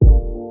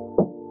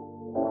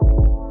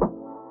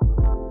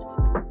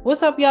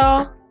What's up,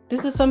 y'all?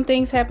 This is Some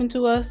Things Happen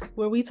to Us,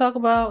 where we talk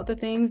about the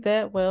things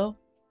that,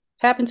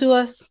 happen to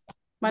us.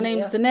 My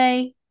name's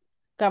Danae.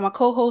 Got my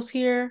co-host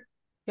here.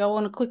 Y'all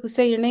want to quickly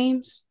say your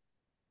names?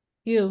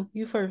 You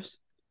first.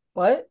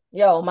 What?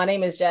 Yo, my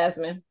name is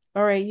Jasmine.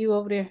 All right, you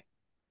over there.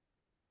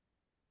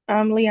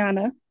 I'm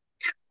Liana.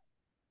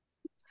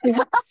 Did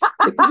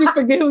you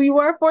forget who you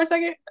were for a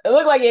second? It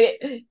looked like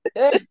it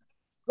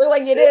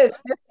is.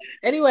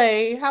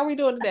 Anyway, how are we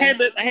doing today?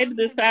 I had to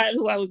decide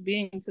who I was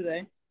being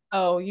today.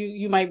 Oh,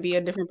 you might be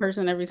a different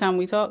person every time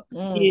we talk.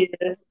 Yeah.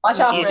 Watch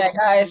out for that,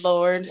 guys.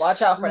 Lord.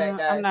 Watch out for that,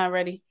 guys. I'm not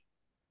ready.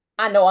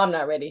 I know I'm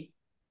not ready.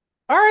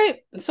 All right.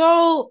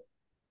 So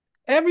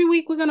every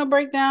week we're going to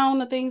break down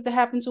the things that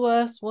happen to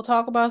us. We'll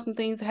talk about some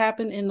things that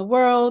happen in the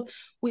world.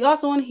 We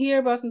also want to hear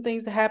about some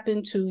things that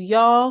happen to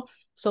y'all.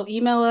 So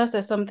email us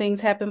at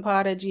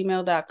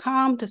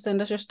somethingshappenpod@gmail.com to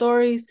send us your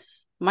stories.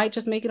 Might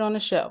just make it on the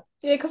show.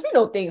 Yeah, because we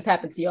know things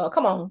happen to y'all.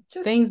 Come on.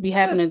 Things be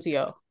happening to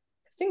y'all.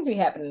 Things be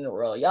happening in the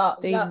world. Y'all.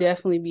 They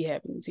definitely be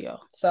happening to y'all.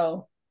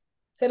 So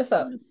hit us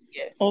up.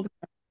 Yeah. All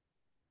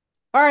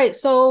right.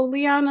 So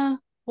Liana,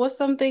 what's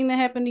something that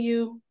happened to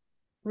you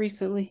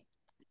recently?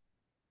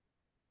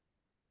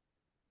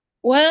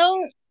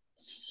 Well,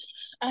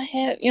 I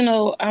have,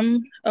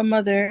 I'm a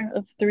mother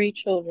of 3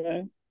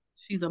 children.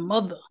 She's a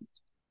mother.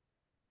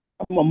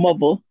 I'm a mother.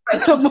 All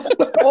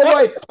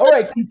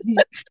right.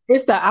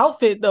 It's the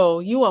outfit though.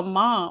 You a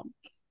mom.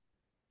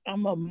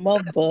 I'm a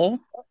mother.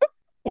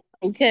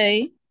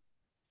 Okay.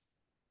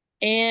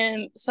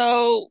 And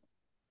so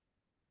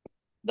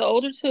the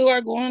older 2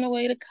 are going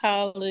away to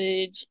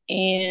college.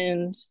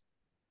 And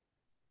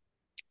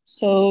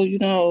so, I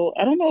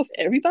don't know if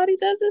everybody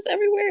does this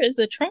everywhere. Is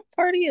a trunk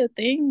party a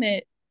thing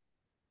that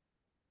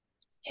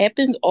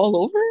happens all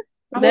over?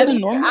 Is that a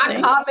normal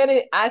thing?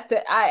 I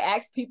said, I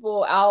asked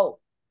people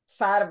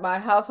outside of my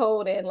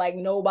household and like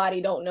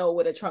nobody don't know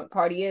what a trunk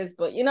party is,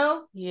 but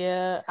yeah,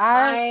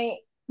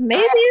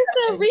 maybe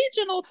it's a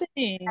regional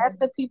thing. Half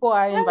the people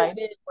I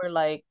invited were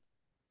like,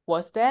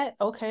 what's that?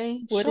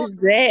 Okay, what is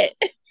that?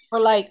 Or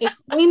like,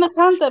 explain the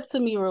concept to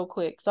me real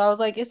quick. So I was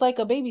like, it's like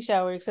a baby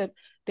shower, except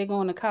they're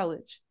going to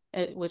college,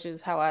 which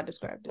is how I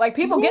described it. Like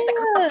people get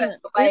the concept,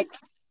 but like,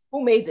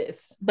 who made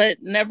this?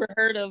 But never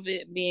heard of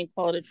it being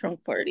called a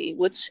trunk party,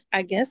 which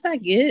I guess I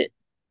get,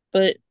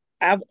 but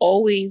I've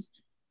always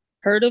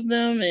heard of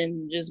them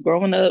and just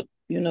growing up,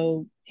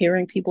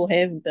 hearing people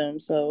having them.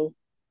 So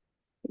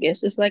I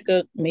guess it's like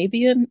I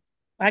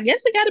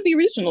guess it got to be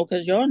regional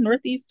because y'all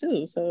Northeast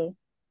too. So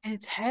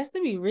it has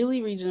to be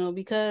really regional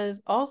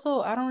because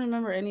also I don't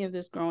remember any of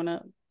this growing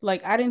up.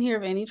 Like I didn't hear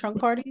of any trunk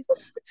parties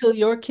till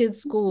your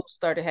kids' school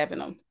started having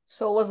them.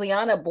 So was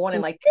Liana born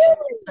in like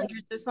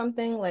hundreds or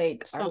something?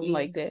 Like something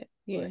like that.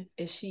 Yeah.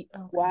 Is she?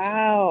 Oh,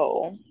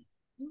 wow.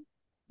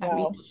 I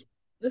mean,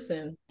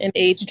 listen. An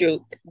age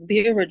joke.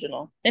 The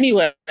original.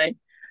 Anyway,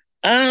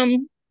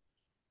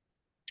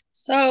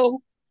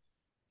 so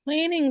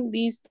planning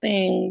these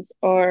things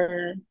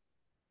are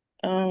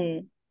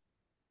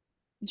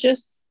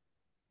just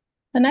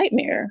a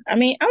nightmare. I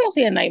mean, I won't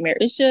say a nightmare.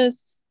 It's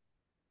just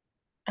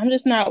I'm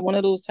just not one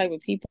of those type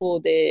of people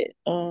that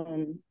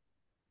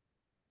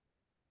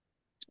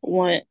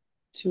want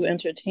to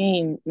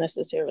entertain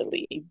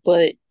necessarily,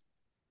 but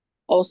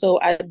also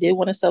I did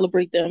want to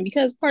celebrate them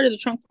because part of the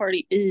trunk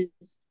party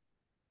is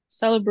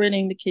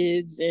celebrating the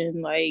kids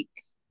and like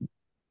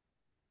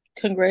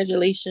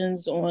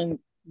congratulations on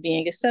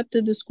being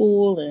accepted to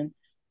school and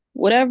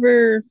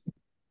whatever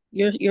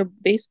you're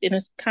based, and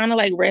it's kind of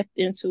like wrapped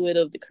into it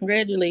of the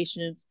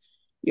congratulations.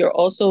 You're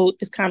also,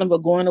 it's kind of a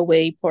going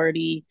away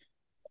party,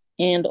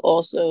 and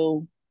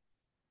also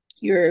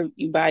you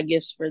buy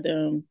gifts for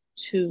them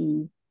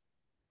to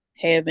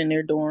have in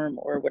their dorm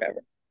or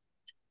whatever.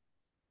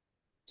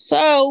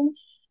 So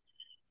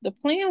the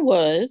plan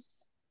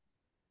was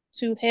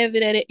to have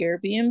it at an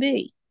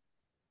Airbnb.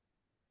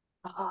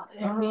 Oh,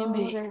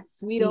 Airbnb. That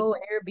sweet old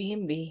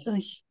Airbnb.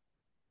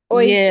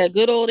 Yeah,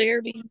 good old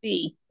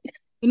Airbnb.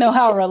 You know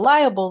how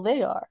reliable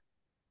they are.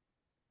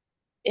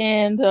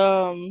 And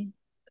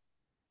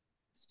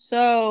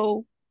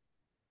so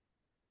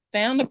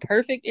found the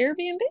perfect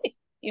Airbnb,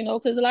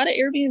 because a lot of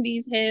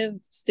Airbnbs have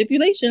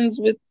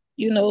stipulations with,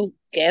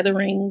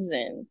 gatherings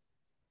and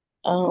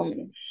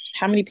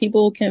how many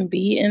people can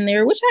be in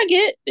there, which I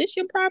get. It's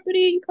your property.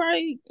 You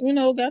probably,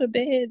 got a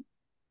bad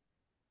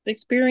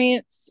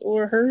experience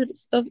or heard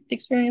of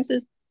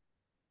experiences.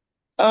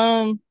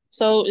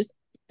 So it's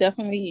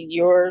definitely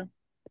your,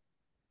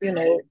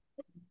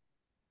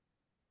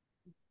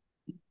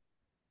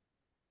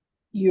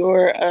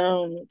 your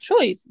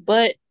choice.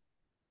 But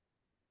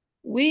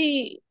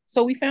we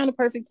found a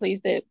perfect place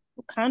that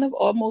kind of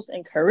almost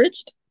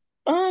encouraged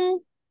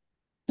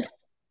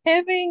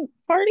having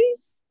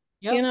parties.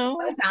 Yep.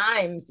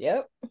 Times.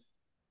 Yep.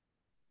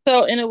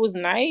 So, and it was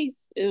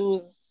nice. It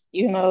was,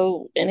 in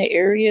an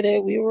area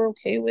that we were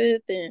okay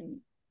with and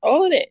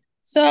all of that.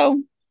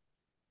 So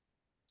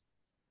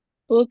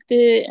booked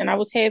it, and I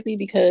was happy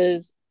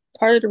because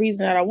part of the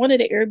reason that I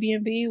wanted an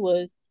Airbnb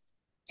was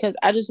because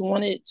I just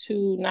wanted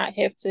to not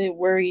have to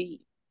worry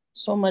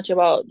so much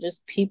about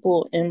just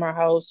people in my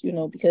house,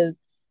 because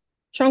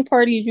trunk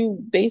parties, you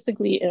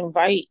basically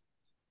invite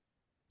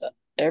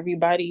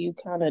everybody you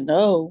kind of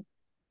know.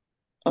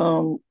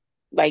 Um,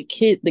 like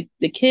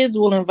the kids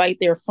will invite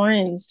their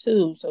friends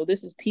too. So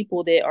this is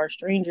people that are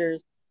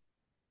strangers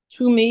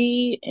to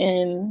me,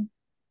 and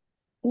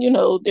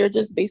they're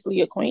just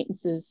basically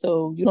acquaintances.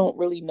 So you don't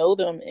really know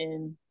them,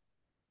 and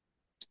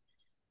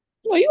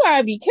you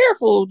gotta be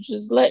careful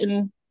just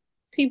letting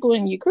people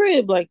in your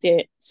crib like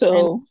that.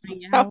 So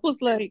I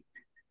was like,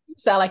 you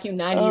sound like you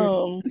 90 years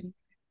old.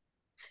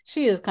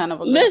 She is kind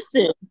of a girl.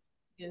 Listen.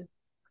 Yeah.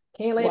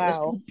 Can't let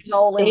Wow. the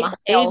hole in my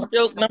age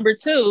joke number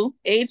two.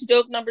 Age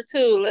joke number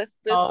two. Let's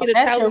get a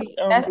tally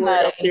board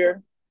up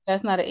there.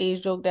 That's not an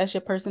age joke. That's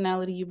your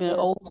personality. You've been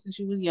old since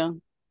you was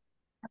young.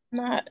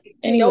 Not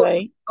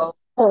anyway.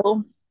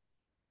 So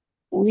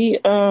we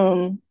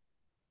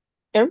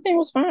everything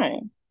was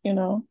fine,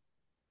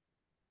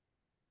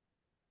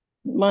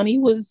 Money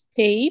was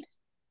paid.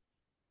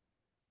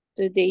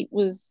 The date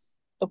was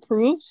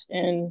approved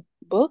and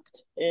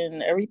booked,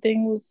 and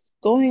everything was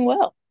going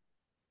well.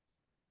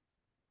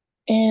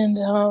 And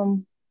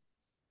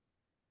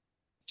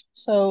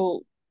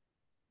so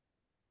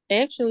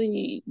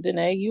actually,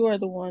 Danae, you are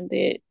the one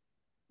that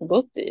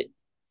booked it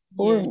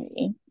for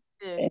me.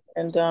 Yeah.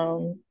 And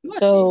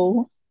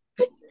so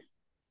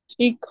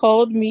she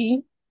called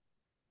me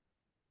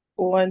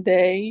one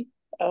day,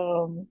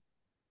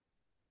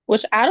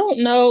 which I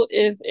don't know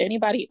if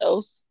anybody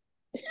else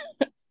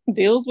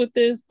deals with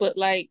this, but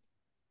like,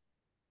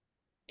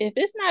 if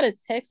it's not a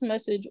text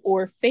message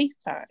or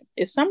FaceTime,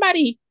 if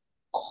somebody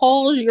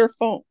calls your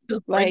phone,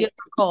 like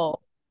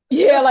call,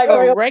 like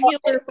a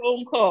regular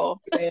phone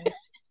call,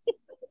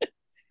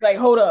 like,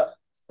 hold up,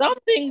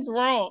 something's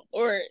wrong,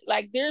 or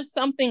like there's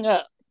something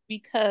up,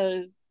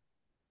 because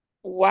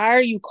why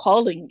are you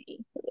calling me?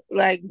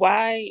 Like,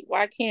 why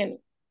can't,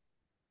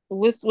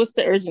 what's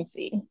the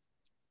urgency?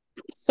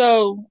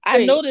 So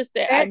I noticed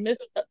that I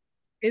missed.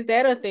 Is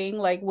that a thing?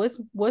 Like, what's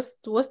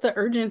the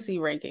urgency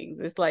rankings?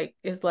 It's like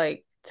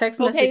text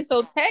message. Okay,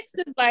 so text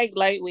is like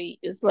lightweight.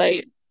 It's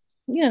like,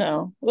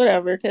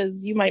 whatever,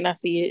 because you might not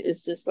see it.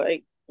 It's just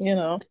like,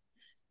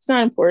 it's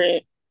not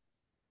important.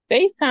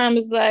 FaceTime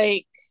is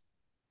like,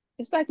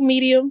 it's like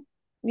medium,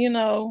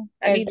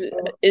 I need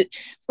it.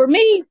 For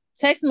me,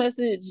 text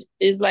message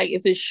is like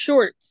if it's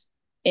short,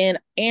 and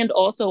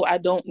also I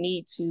don't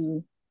need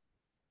to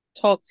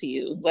talk to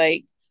you,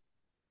 like,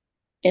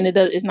 and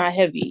it's not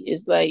heavy.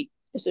 It's like,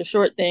 it's a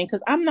short thing,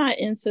 because I'm not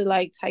into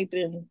like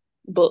typing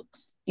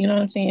books, you know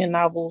what I'm saying,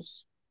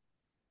 novels.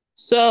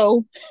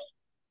 So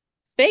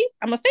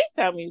I'm gonna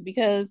FaceTime you,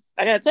 because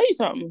I gotta tell you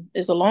something.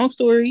 It's a long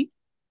story,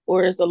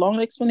 or it's a long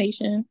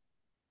explanation.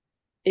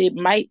 It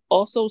might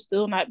also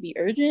still not be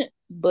urgent,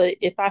 but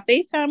if I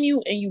FaceTime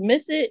you and you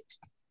miss it,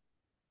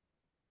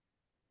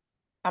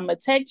 I'm gonna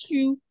text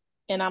you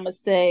and I'm gonna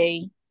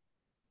say,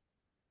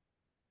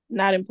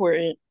 not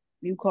important.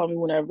 You call me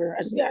whenever.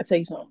 I just gotta tell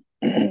you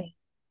something.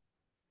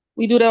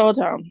 We do that all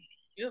the time.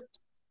 Yep.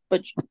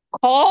 But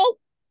call.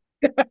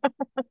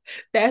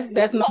 that's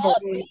number one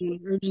on the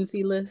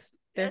urgency list.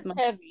 That's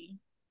heavy.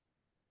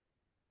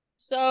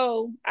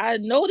 So I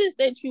noticed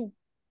that you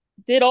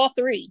did all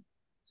three.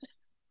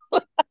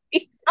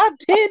 I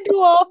did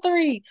do all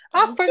three.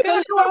 I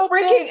forgot you were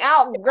freaking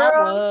out,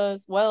 girl. I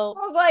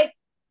was like,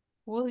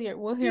 we'll hear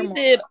more.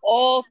 Did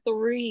all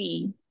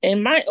three.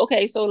 And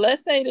so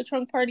let's say the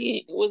trunk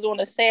party was on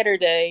a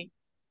Saturday.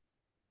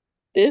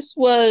 This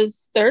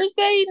was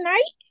Thursday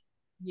night?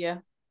 Yeah.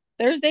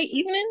 Thursday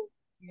evening?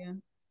 Yeah.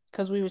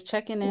 Because we was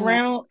checking in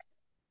around.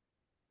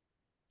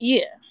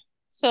 Yeah.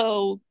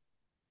 So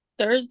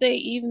Thursday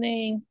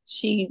evening,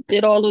 she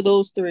did all of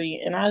those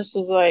three. And I just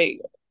was like,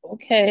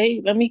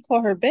 okay, let me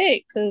call her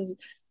back, because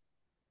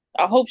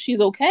I hope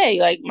she's okay.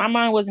 Like, my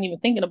mind wasn't even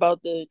thinking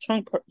about the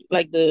trunk,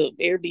 like the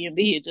Airbnb.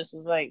 It just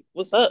was like,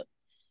 what's up?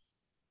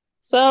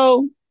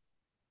 So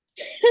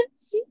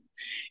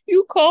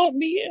you called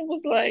me and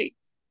was like,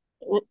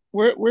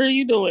 where are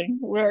you doing?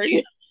 Where are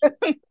you?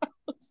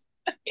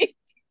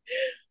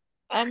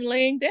 I'm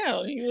laying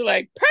down. You were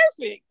like,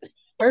 perfect,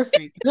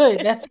 good.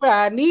 That's where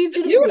I need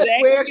you to. You would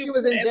swear she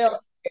was in jail,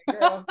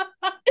 girl.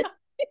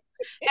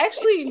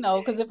 Actually, no,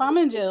 because if I'm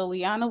in jail,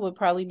 Liana would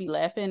probably be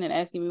laughing and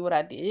asking me what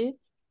I did.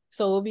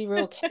 So it would be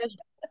real casual.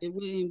 It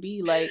wouldn't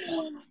be like,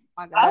 oh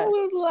my God. I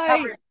was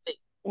like,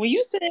 when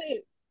you said,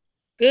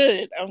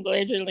 good, I'm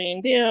glad you're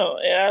laying down.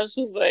 And I was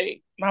just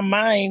like, my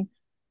mind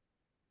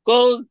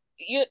goes,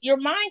 your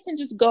mind can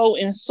just go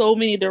in so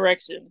many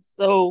directions.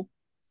 So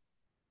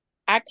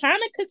I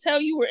kind of could tell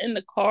you were in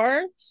the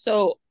car.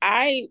 So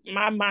my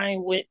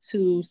mind went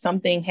to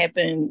something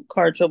happened,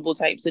 car trouble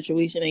type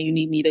situation, and you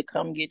need me to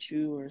come get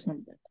you or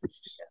something.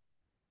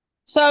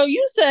 So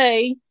you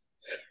say,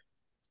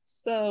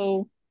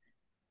 so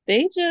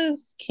they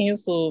just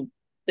canceled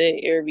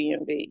the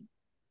Airbnb.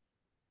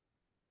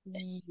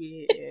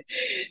 Yeah.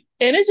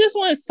 And it just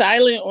went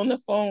silent on the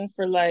phone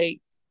for like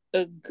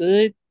a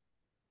good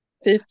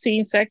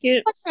 15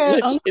 seconds,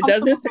 which it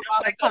doesn't sound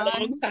like a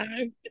long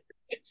time.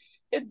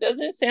 It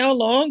doesn't sound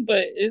long,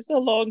 but it's a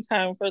long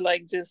time for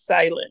like just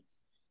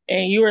silence.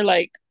 And you were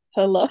like,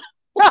 hello.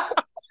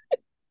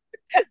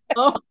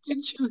 Oh,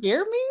 did you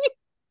hear me?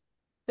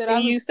 Did And I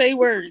you say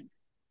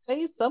words.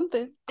 say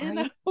something? And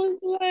I was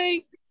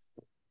like,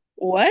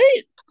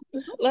 what?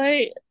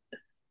 Like,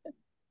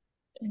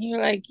 and you're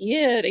like,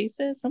 yeah, they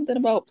said something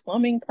about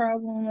plumbing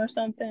problem or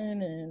something.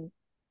 And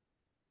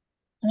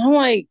I'm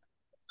like,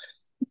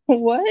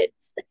 what?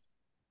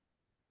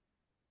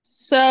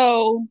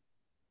 So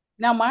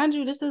Now, mind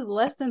you, this is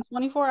less than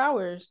 24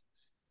 hours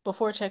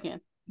before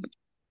check-in.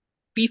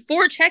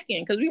 before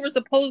check-in, because we were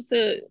supposed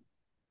to,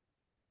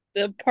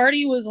 the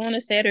party was on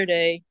a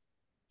Saturday,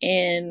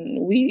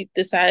 and we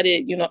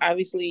decided,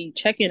 obviously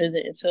check-in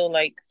isn't until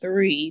like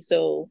 3,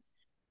 so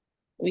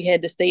we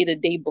had to stay the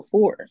day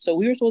before. So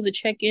we were supposed to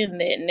check in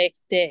that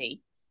next day.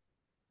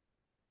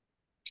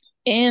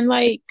 And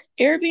like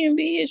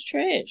Airbnb is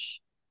trash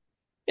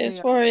as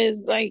far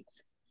as like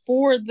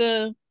for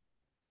they're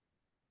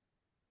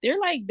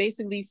like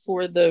basically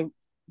for the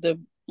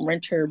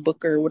renter,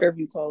 booker, whatever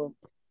you call them,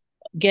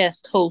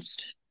 guest,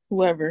 host,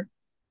 whoever.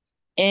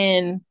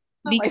 And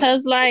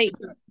because like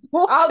I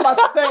was about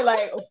to say,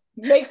 like,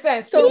 makes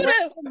sense. who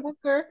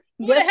Booker,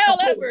 the hell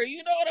ever,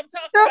 you know what I'm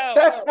talking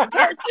about? The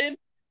person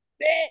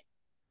that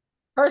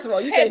first of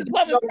all, you had said the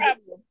plumbing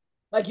problem.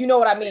 Like, you know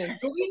what I mean.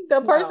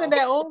 The person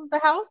that owns the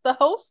house, the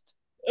host.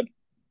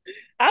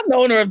 I'm the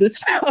owner of this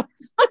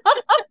house.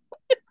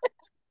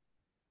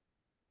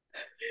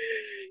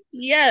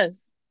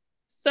 Yes.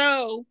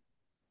 So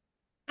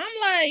I'm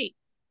like,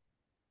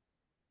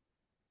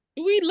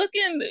 we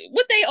looking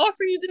what they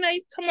offer you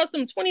tonight? Talking about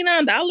some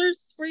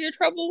 $29 for your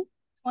trouble?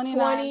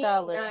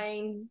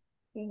 $29.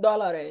 The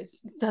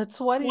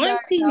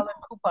 $29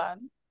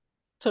 coupon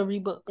to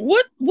rebook.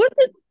 What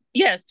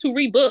yes, to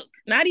rebook.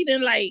 Not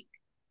even like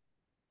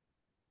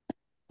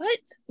what?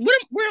 Where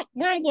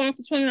I'm going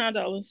for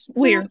 $29?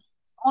 Where?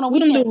 On a what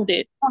weekend. I'm doing with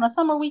it? On a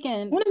summer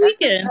weekend. On a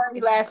weekend.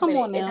 Come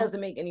on now. It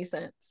doesn't make any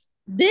sense.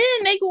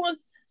 Then they go and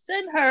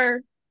send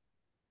her,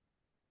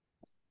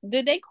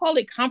 did they call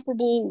it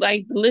comparable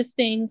like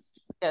listings?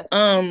 Yes.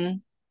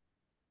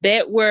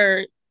 That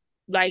were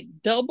like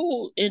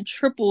double and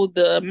triple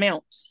the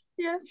amount.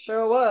 Yes.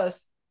 Sure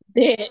was.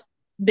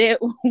 That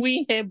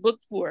we had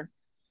booked for.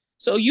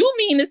 So you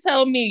mean to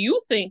tell me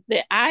you think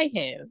that I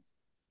have,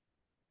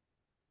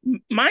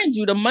 mind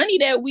you, the money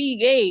that we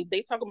gave,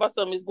 they talking about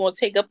something is going to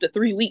take up to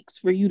 3 weeks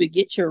for you to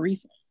get your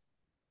refund.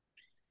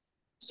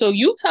 So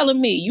you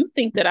telling me you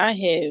think that I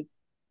have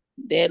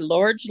that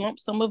large lump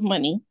sum of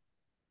money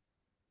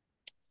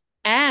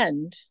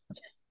and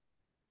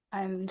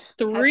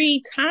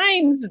 3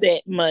 times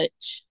that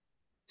much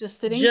just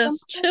sitting,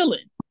 just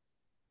chilling.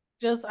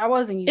 I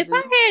wasn't using. If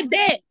I had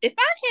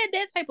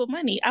that type of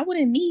money, I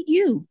wouldn't need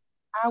you.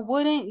 I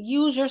wouldn't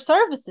use your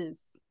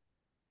services.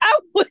 I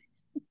would.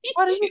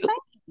 What are you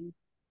saying?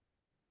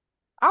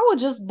 I would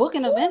just book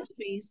an event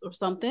space or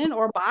something,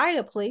 or buy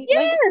a plate.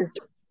 Yes. Like,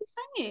 what are you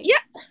saying?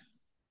 Yeah.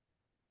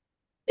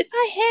 If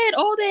I had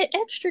all that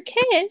extra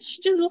cash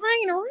just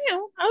lying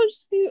around,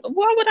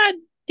 why would I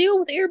deal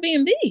with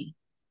Airbnb?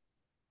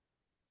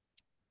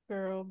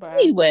 Girl, bye.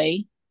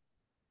 Anyway,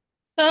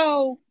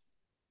 so,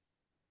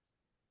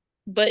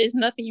 but it's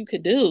nothing you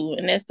could do,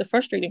 and that's the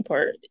frustrating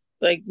part.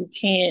 Like, you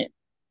can't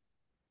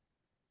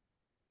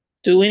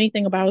do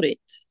anything about it.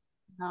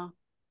 No.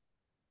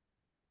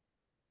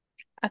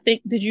 I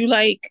think,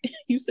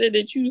 you said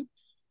that you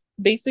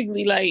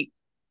basically like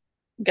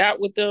got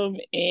with them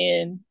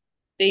and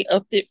they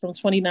upped it from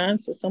 29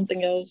 to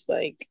something else,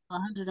 like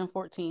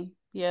 114.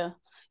 Yeah.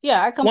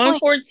 I complained.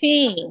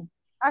 114.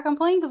 I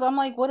complained because I'm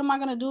like, what am I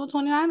gonna do with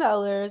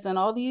 $29? And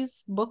all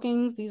these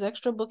bookings, these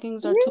extra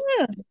bookings are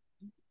too.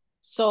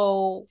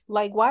 So,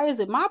 like, why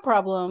is it my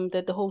problem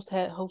that the host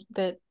had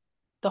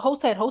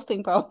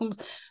hosting problems?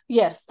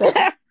 Yes,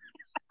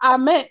 I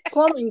meant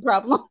plumbing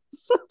problems.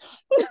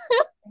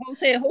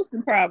 Host had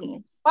hosting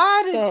problems.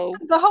 Why did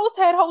the host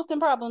had hosting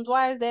problems?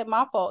 Why is that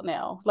my fault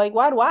now? Like,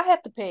 why do I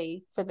have to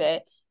pay for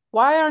that?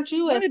 Why aren't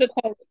you as to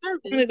call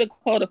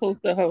the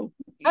host the hoe?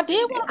 I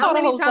did want to call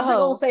the host the hoe.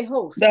 Gonna say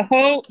host. The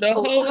hoe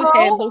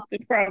had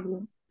hosting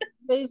problems.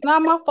 It's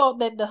not my fault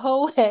that the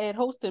hoe had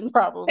hosting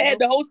problems. Had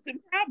the hosting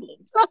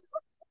problems.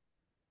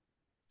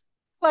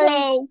 Like,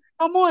 so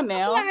come on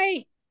now.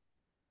 Right.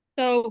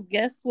 So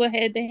guess what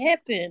had to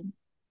happen?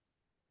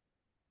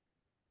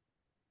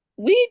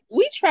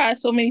 We tried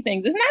so many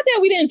things. It's not that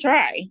we didn't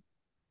try.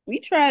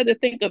 We tried to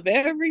think of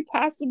every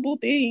possible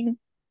thing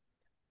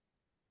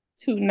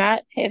to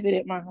not have it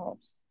at my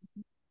house.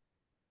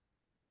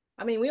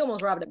 I mean, we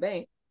almost robbed a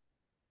bank.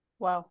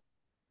 Wow.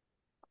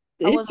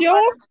 Did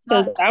y'all?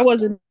 Because I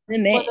wasn't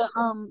in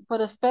that. For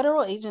the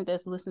federal agent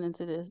that's listening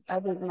to this,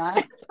 I did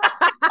not.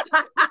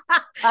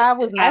 I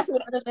was not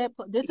part of that.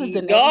 This is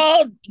the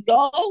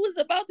y'all was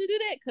about to do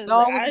that because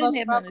I didn't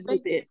have nothing to do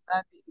with it.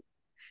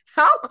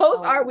 How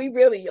close are we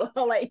really, y'all?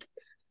 Like,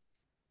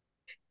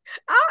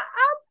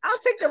 I'll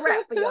take the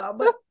rap for y'all,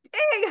 but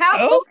dang, how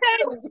close?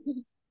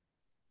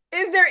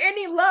 Is there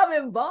any love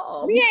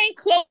involved? We ain't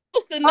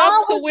close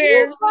enough to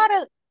where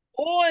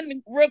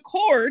on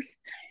record.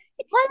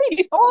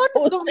 Right on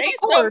Or the say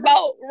something record.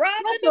 about Let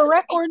robbing the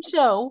record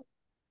show.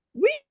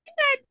 We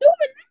not doing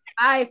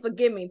I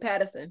forgive me,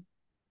 Patterson.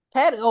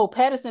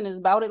 Patterson is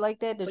about it like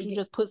that. That you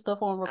just put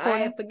stuff on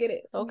recording. I forget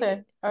it.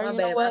 Okay. My You know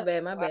bad,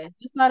 what? my bad.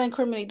 Let's not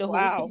incriminate the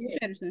Wow. whole city of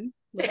Patterson.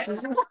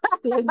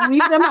 Let's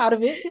leave them out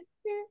of it.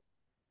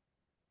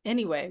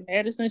 Anyway,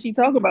 Addison, she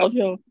talk about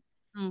Joe.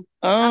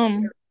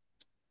 Mm.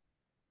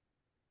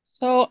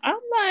 So I'm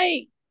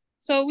like,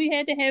 so we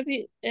had to have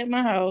it at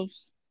my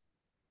house.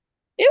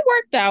 It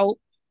worked out.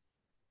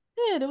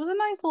 it was a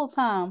nice little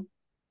time.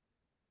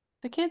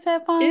 The kids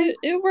had fun.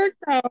 It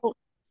worked out.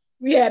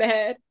 We had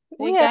a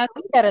We had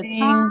a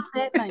time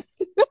that night.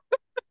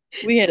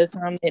 We had a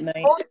time that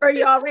night. for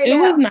y'all right It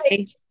now. was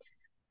nice.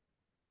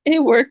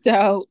 It worked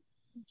out.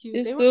 Cute.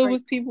 It They still were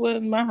was people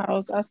in my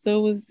house. I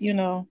still was, I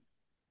wouldn't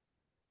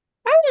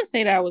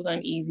say that I was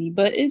uneasy,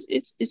 but it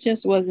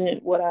just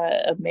wasn't what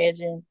I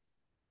imagined.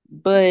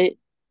 But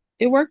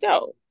it worked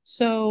out.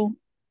 So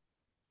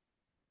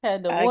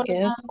had the I water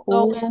guess guns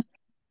cool. going,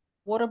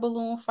 water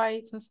balloon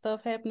fights and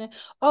stuff happening.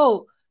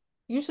 Oh,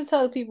 you should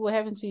tell the people what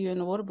happened to you in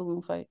the water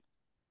balloon fight.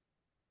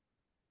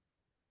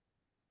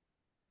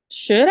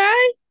 Should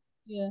I?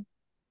 Yeah,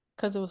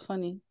 because it was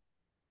funny.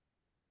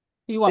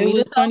 You want It me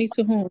was to tell? funny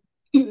to whom?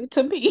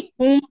 To me.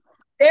 Whom?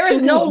 There is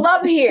To no whom?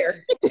 love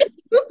here.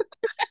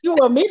 You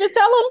want me to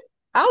tell him?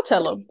 I'll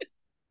tell him.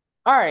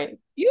 All right.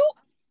 You?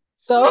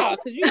 So No,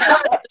 because you want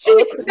to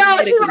tell it all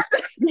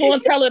cinematically. You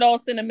want to tell it all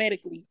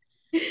cinematically.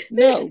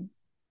 No.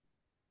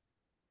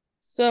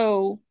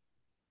 So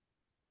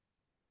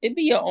it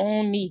be your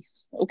own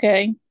niece,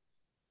 okay?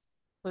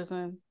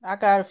 listen, I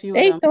got a few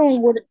They of them.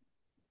 throwing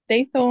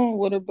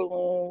water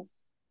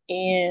balloons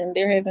and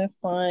they're having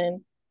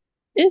fun.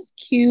 It's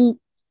cute.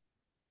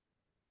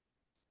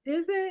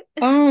 Is it?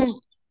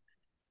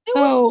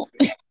 So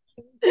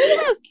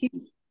it was cute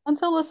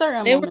Until a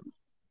certain They were- moment.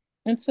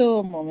 until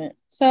a moment.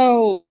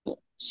 So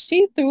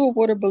she threw a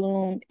water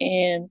balloon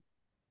and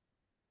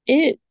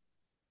it.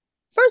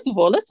 First of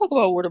all, let's talk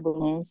about water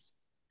balloons.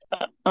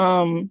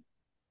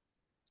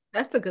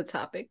 That's a good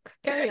topic.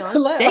 Carry on.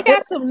 They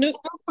got some new.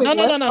 No.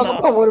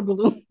 Water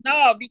balloons.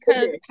 No,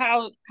 because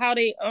how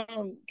they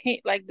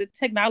can't, like, the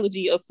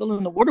technology of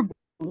filling the water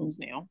balloons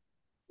now.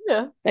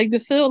 Yeah. Like, you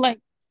could fill like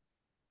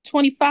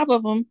 25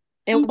 of them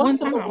at one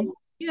time.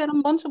 Yeah,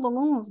 them bunch of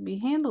balloons be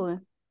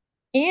handling.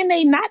 And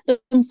they knot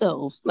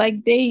themselves.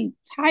 Like, they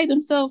tie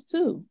themselves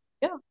too.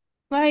 Yeah.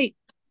 Like,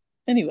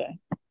 anyway.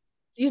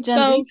 These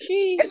Gen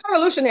Z, it's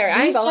revolutionary.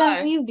 I ain't gonna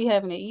lie. These Gen Zs be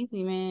having it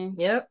easy, man.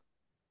 Yep.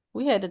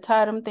 We had to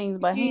tie them things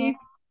by hand.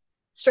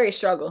 Straight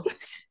struggle.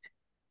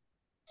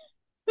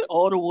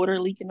 All the water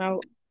leaking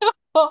out.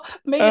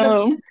 Making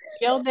them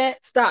yell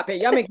that. Stop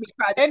it. Y'all make me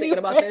cry just thinking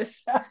about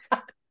this.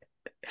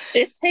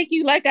 It take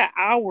you like an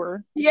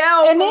hour.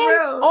 Yeah, and then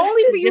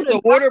only for you to get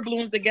the water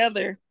balloons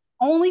together.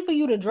 Only for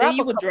you to drop. Then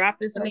you would drop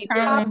it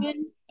sometimes.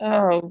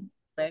 Oh,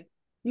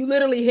 you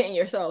literally hitting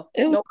yourself.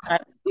 It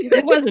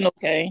wasn't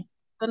okay.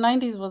 The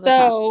 90s was a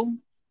time.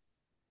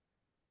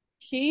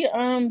 She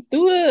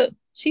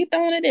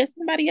thrown it at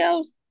somebody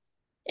else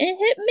and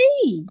hit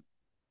me.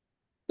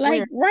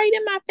 Like, right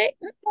in my face.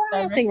 No, I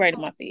don't say right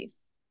in my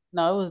face.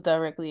 No, it was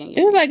directly in your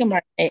face. It was like in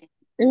my neck.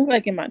 It was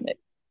like in my neck.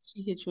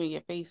 She hit you in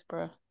your face,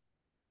 bro.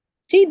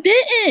 She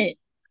didn't.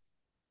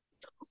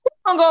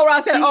 I'm gonna go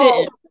around saying,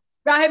 "Oh,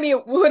 God hit me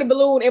with a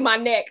balloon in my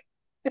neck."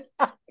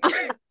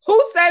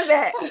 Who says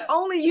that?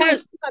 Only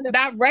you.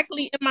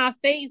 Directly in my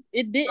face.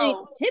 It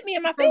didn't hit me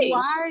in my face.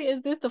 Why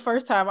is this the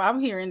first time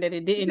I'm hearing that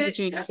it didn't hit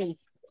you in your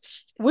face?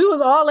 We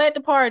was all at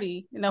the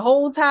party, and the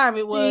whole time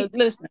it was.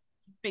 Listen.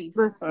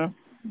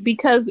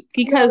 Because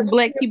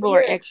Black people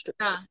are extra.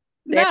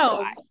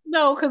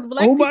 No, because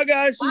Black. Oh my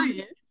gosh,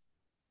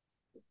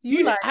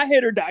 you I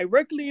hit her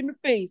directly in the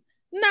face.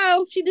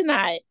 No, she did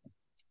not.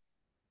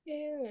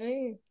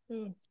 Yeah.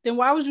 Then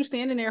why was you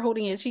standing there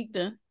holding your cheek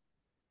then?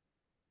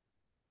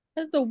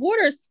 Because the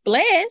water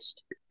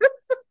splashed.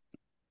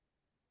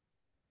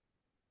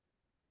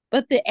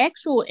 But the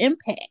actual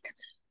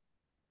impact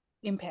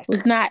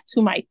was not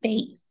to my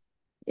face.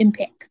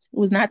 Impact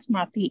was not to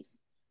my face.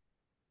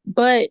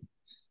 But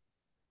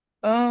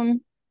it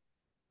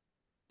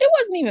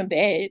wasn't even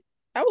bad.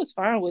 I was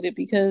fine with it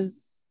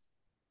because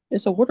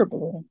it's a water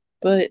balloon.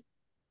 But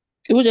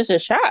it was just a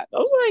shock. I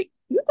was like,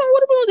 you throw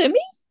water balloons at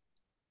me?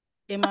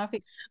 In my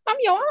face. I'm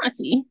your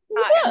auntie.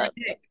 What's up?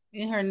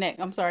 In her neck.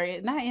 I'm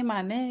sorry. Not in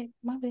my neck.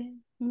 My bad.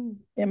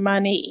 In my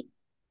neck.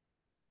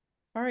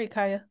 All right,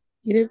 Kaya.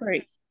 Get it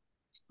right.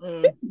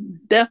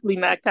 Definitely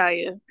not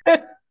Kaya.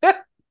 That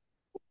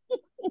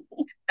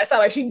sounds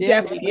like she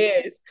definitely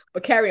is.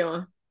 But carry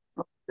on.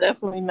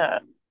 Definitely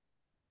not.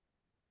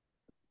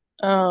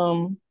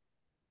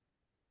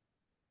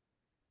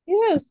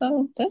 Yeah,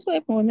 so that's what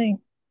happened with me.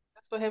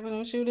 That's what happened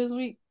with you this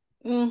week.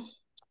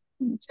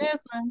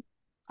 Jasmine.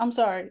 I'm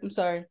sorry.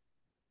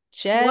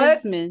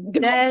 Jasmine.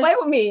 Don't play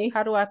with me.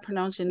 How do I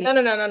pronounce your name?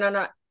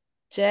 No.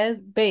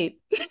 Babe.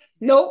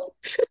 Nope.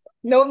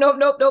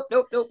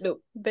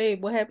 Nope.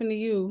 Babe, what happened to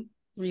you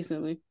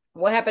recently?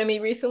 What happened to me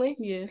recently?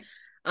 Yeah.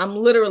 I'm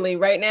literally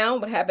right now,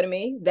 what happened to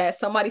me, that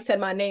somebody said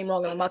my name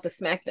wrong and I'm about to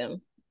smack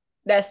them.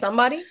 That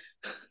somebody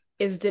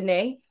is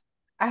Danae.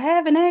 I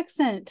have an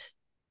accent.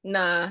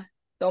 Nah,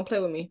 don't play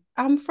with me.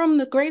 I'm from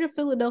the greater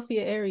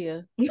Philadelphia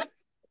area.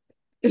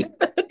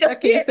 I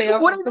can't say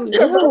I'm from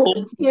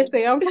Ew. I can't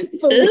say I'm from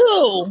Philly.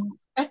 Ew.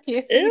 I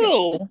can't say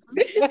Ew.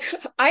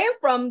 I am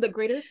from the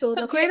greater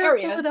Philadelphia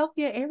area.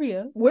 Philadelphia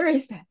area. Where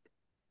is that?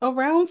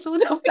 Around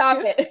Philadelphia.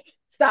 Stop it.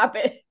 Stop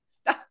it.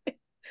 Stop it.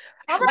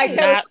 All Like right.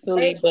 Not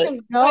Philly, but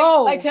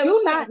No, like Taylor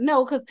do Swift. not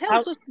know because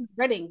Taylor Swift is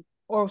Reading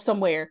or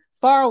somewhere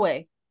far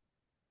away.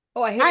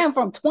 Oh, I am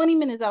from 20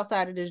 minutes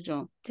outside of this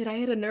joint. Did I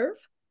hit a nerve?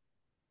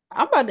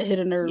 I'm about to hit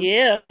a nerve.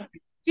 yeah.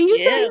 Can you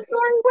tell your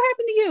story? What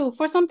happened to you?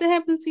 For something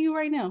happens to you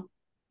right now.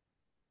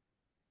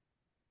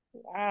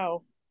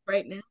 Wow.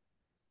 Right now.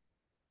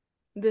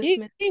 This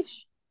minute.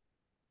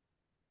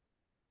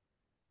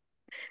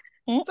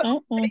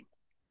 So,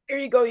 here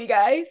you go, you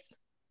guys.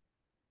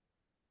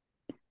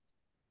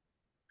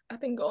 I've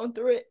been going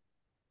through it.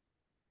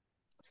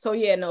 So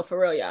yeah, no, for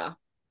real, y'all.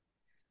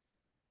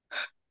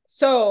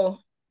 So,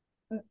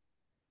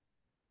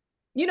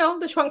 you know,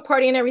 the trunk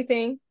party and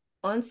everything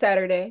on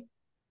Saturday.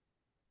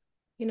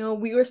 You know,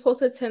 we were supposed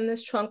to attend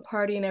this trunk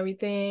party and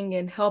everything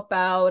and help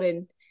out.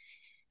 And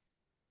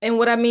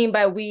what I mean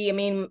by we, I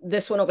mean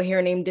this one over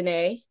here named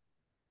Danae.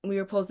 We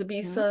were supposed to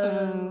be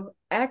so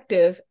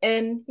active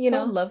and, you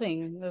know.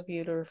 Loving of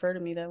you to refer to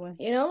me that way.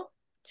 You know,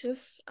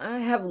 just I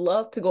have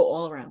love to go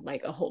all around,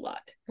 like a whole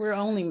lot. We're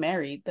only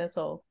married, that's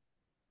all.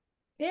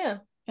 Yeah.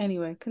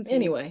 Anyway,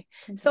 continue.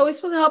 So we're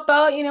supposed to help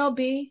out, you know,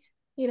 be,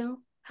 you know,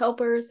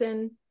 helpers.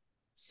 And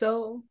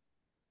so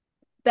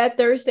that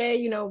Thursday,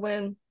 you know,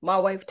 when my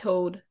wife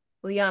told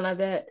Liana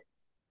that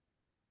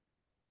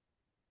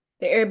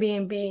the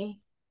Airbnb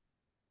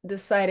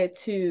decided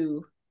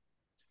to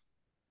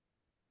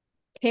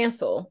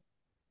cancel,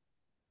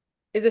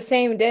 is the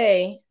same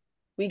day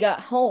we got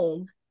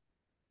home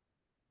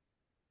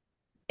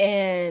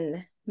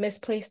and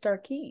misplaced our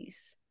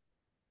keys.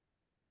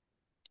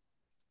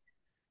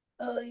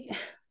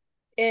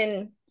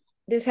 And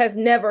this has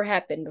never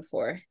happened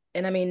before.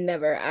 And I mean,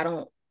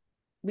 never.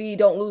 We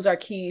don't lose our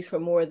keys for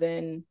more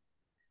than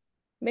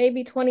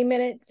maybe 20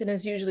 minutes. And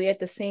it's usually at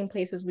the same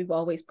places we've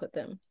always put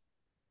them.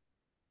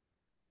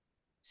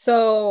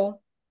 So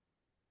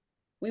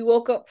we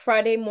woke up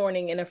Friday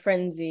morning in a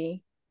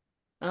frenzy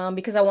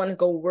because I wanted to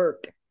go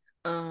work.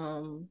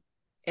 And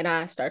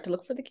I started to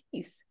look for the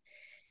keys.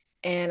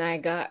 And I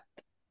got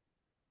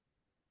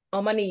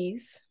on my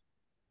knees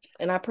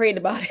and I prayed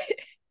about it.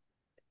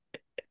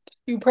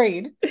 You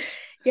prayed?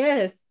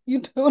 Yes. You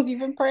don't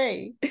even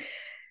pray.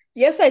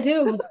 Yes, I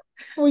do.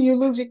 When you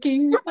lose your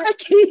keys? My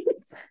keys.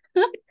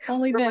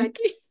 Only then.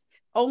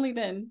 Only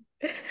then.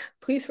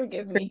 Please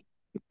forgive me.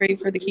 Pray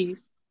for the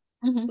keys.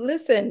 Mm-hmm.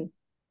 Listen.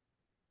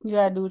 You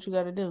gotta do what you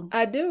gotta do.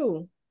 I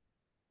do.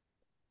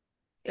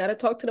 Gotta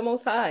talk to the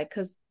Most High,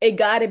 because it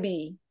gotta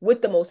be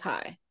with the Most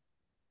High.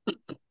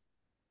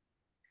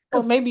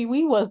 Or maybe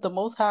we was the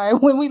Most High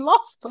when we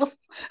lost them.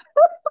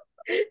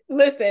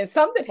 Listen,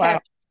 something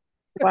happened.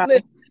 Wow.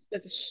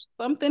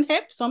 Something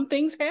happened. Some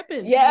things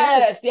happened.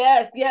 Yes.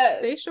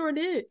 They sure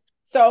did.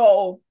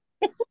 So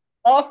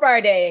all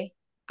Friday,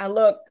 I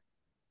looked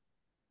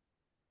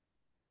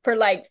for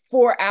like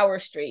 4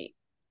 hours straight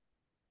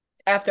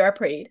after I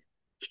prayed.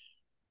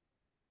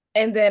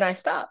 And then I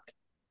stopped.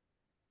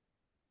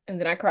 And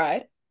then I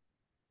cried.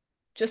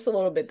 Just a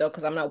little bit though,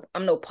 because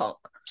I'm no punk.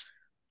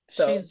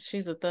 So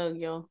she's a thug,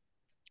 y'all.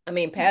 I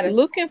mean, Pat is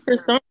looking for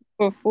something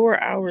for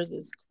 4 hours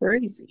is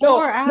crazy. No,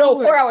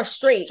 4 hours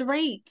straight. 4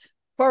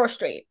 hours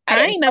straight.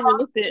 I ain't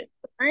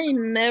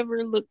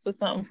never looked for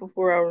something for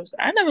 4 hours.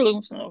 I never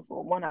looked for something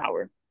for 1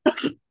 hour.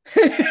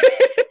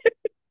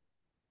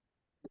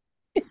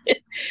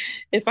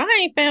 If I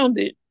ain't found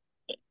it,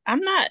 I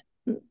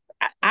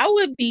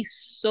would be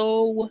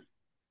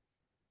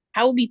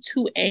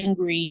too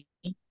angry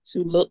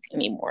to look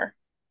anymore.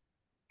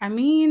 I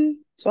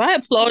mean, so I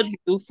applaud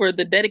you for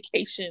the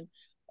dedication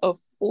of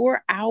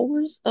 4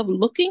 hours of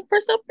looking for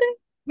something.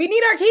 We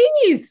need our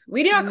keys.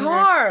 We need our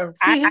car.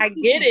 I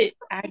get it.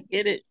 I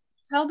get it.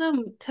 Tell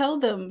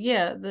them,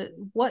 yeah,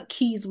 what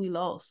keys we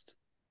lost.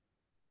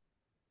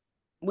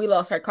 We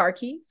lost our car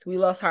keys. We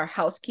lost our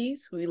house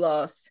keys. We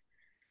lost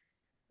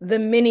the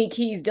mini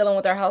keys dealing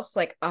with our house,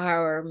 like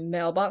our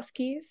mailbox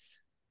keys.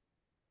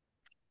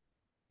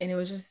 And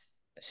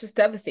it's just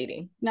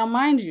devastating. Now,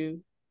 mind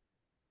you,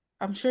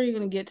 I'm sure you're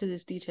going to get to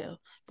this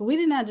detail, but we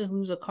did not just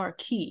lose a car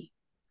key.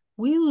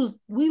 We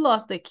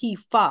lost the key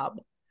fob,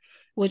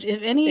 which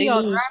if any of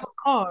y'all drive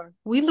a car,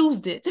 we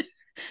lost it.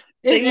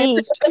 We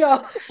lose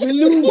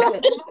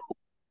it.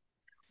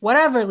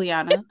 Whatever,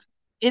 Liana.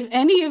 If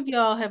any of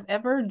y'all have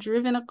ever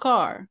driven a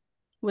car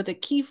with a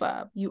key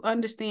fob, you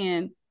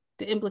understand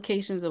the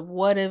implications of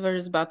whatever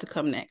is about to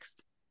come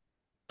next.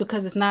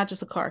 Because it's not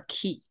just a car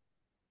key.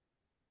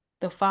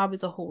 The fob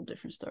is a whole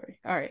different story.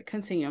 All right,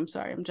 continue. I'm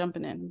sorry. I'm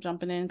jumping in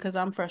because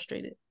I'm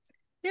frustrated.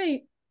 Yeah,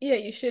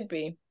 you should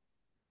be.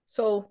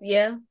 So,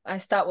 yeah, I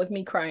stopped with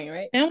me crying,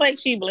 right? Sound like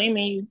she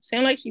blaming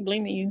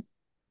you.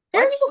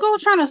 Here you go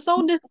trying to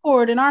sow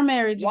discord in our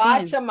marriage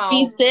Watch again. your mouth.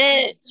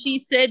 She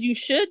said you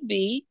should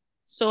be.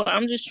 So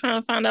I'm just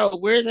trying to find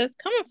out where that's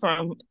coming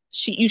from.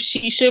 She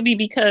should be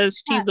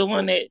because she's the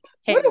one that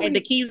had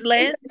the keys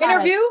last. It's not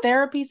Interview? a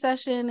therapy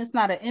session. It's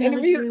not an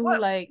interview.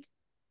 Like,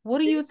 what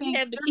do you think?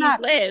 Have the keys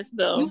last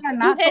though? You are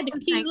not Who had the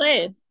keys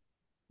last?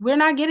 We're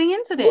not getting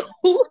into that.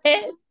 Who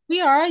had?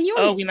 We are a unit.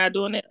 Oh, we're not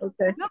doing that.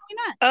 Okay. No, we're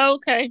not. Oh,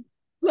 okay.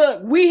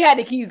 Look, we had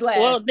the keys last.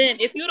 Well, then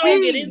if you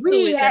don't get into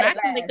it, then I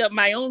can make up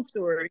my own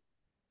story.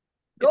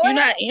 If you're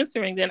not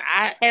answering, then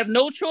I have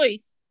no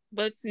choice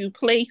but to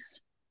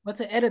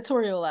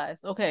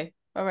editorialize. Okay.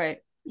 All right.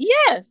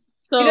 Yes.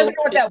 So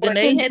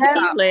Danae had the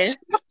keys last.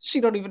 She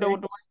don't even know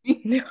what the word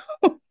means.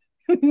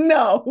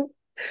 No.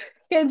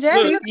 Can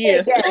Jasmine?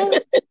 Yeah.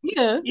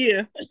 Yeah.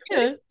 Yeah. She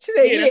said,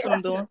 that's what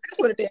I'm doing. That's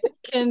what it is.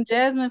 Can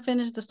Jasmine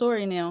finish the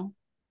story now?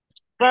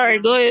 Sorry,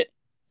 go ahead.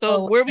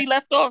 So where we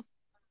left off?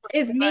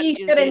 It's me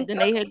shedding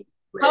a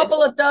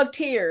couple of thug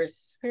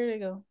tears. Here they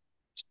go.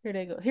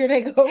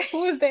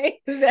 Who is they?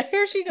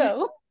 Here she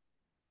go.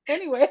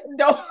 Anyway,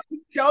 don't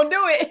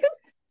do it.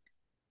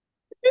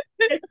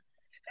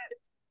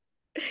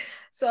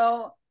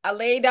 So I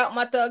laid out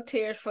my thug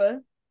tears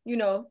for,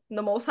 the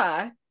Most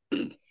High.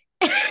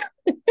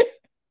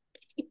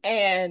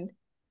 And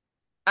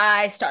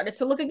I started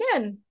to look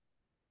again.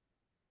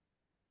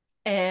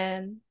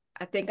 And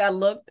I think I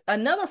looked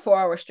another 4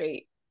 hours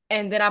straight.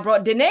 And then I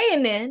brought Danae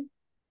in.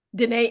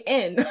 Danae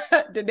and them,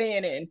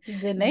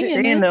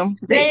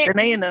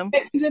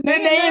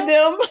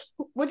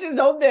 which is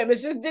no them.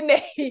 It's just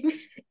Danae.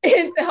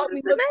 And to help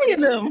me look Danae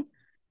and them.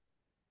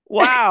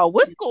 Wow,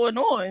 what's going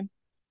on?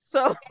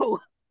 So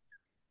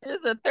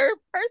is a third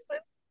person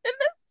in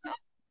this?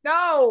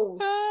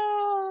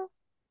 No.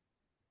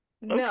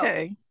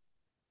 Okay.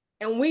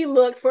 And we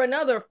looked for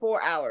another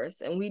 4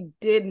 hours and we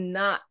did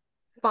not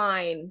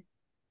find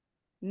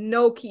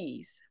no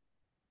keys.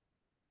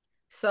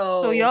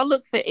 So y'all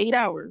looked for 8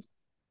 hours.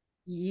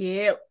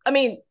 Yeah. I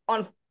mean,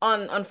 on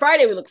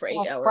Friday we looked for 8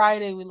 hours.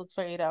 Friday we looked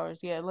for 8 hours.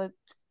 Yeah,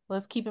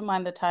 let's keep in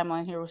mind the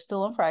timeline here. We're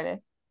still on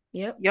Friday.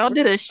 Yep. Y'all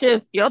did a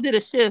shift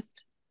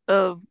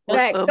of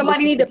facts.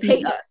 Somebody need to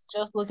pay us.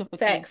 Just looking for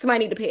facts.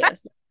 Somebody need to pay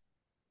us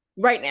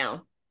right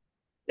now.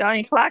 Y'all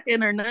ain't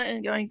clocking or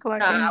nothing. Y'all ain't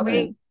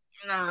clocking.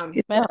 I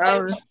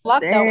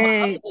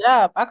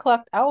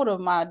clocked out of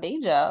my day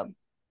job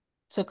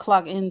to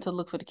clock in to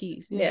look for the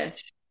keys.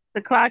 Yes.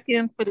 To clock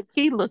in for the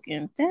key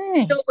looking.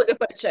 Dang. Still looking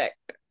for the check.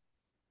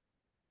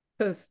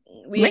 Because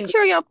make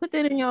sure y'all put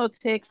that in your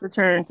tax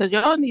return because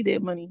y'all need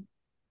that money.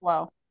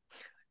 Wow.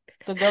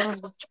 The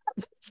government,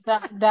 the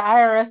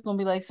IRS gonna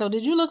be like, so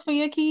did you look for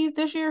your keys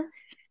this year?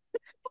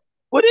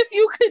 What if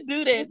you could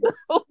do that?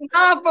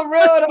 Nah, for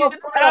real though.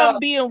 Time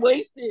being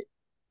wasted.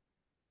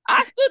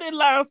 I stood in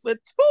line for 2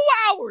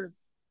 hours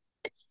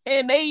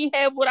and they ain't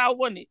have what I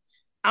wanted.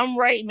 I'm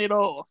writing it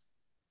off.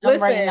 I'm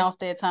writing off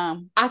that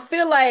time. I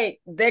feel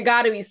like there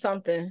got to be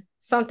something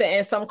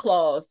in some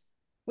clause.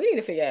 We need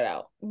to figure it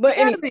out. But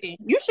anyway,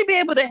 you should be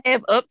able to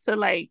have up to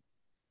like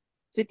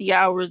 50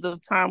 hours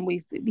of time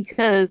wasted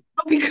because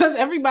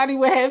everybody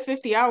would have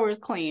 50 hours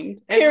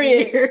claimed.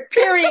 Period.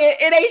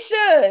 And they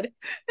should.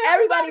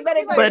 Everybody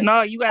better. But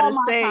no, you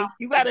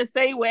gotta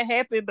say what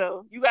happened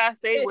though. You gotta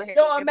say what happened.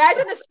 Don't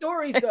imagine the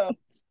stories though.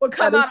 What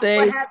come out of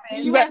what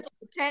happened. You gotta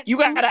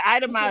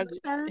itemize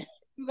it.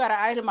 You gotta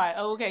itemize.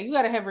 Oh, okay, you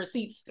gotta have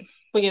receipts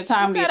for your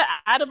time. You gotta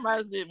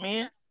itemize it,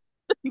 man.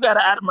 You gotta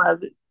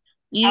itemize it.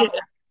 Yeah.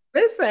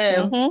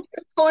 Listen,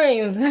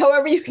 coins,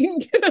 however you can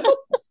get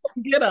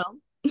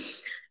them.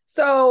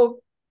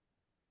 So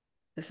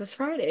this is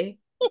Friday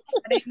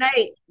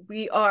night.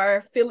 We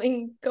are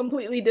feeling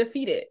completely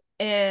defeated,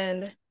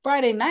 and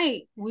Friday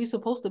night we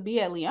supposed to be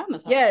at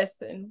Liana's house. Yes,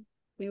 and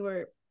we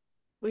were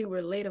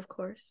late, of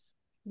course.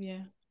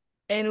 Yeah,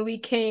 and we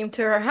came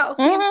to her house.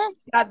 We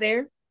got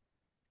there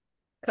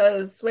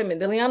because wait a minute,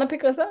 did Liana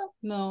pick us up?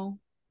 No,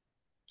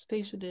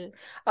 Stacia did.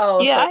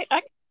 Oh, yeah, so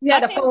we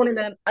had a phone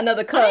in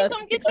another cuz. I thought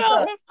I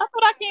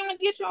came to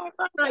get you on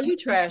Friday. No, you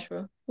trash,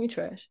 bro. You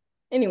trash.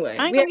 Anyway,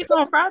 I ain't gonna get you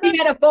on Friday. We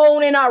had a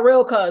phone in our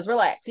real cuz.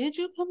 Relax. Did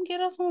you come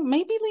get us on?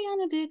 Maybe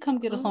Liana did come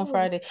get us on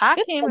Friday. I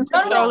came and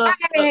picked y'all up.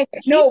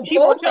 She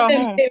brought y'all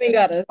home. Came and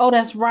got us. Oh,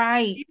 that's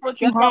right. She brought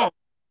you home.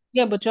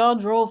 Yeah, but y'all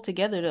drove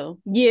together though.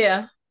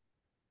 Yeah,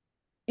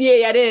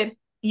 I did.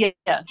 Yeah,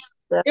 it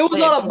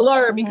was all a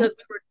blur because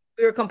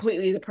we were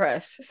completely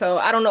depressed. So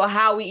I don't know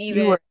how we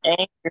even. You were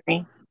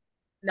angry.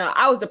 No,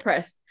 I was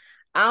depressed.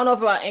 I don't know if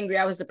I was angry.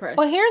 I was depressed.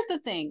 But here's the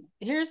thing.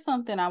 Here's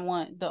something I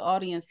want the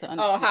audience to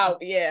understand. Oh, how?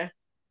 Yeah.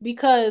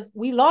 Because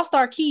we lost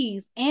our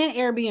keys and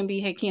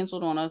Airbnb had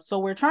canceled on us. So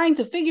we're trying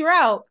to figure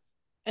out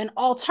an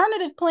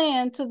alternative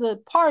plan to the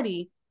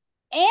party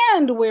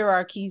and where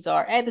our keys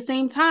are at the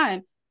same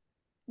time.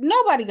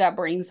 Nobody got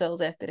brain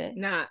cells after that.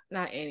 Not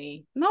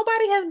any.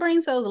 Nobody has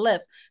brain cells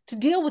left to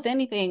deal with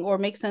anything or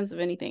make sense of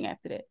anything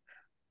after that.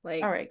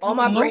 Like, all right, all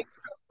my brain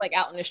like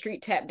out in the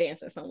street tap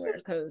dancing somewhere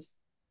because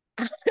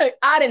I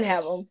didn't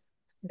have them.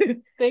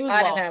 They was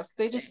lost.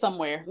 They just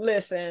somewhere.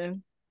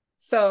 Listen,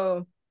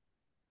 so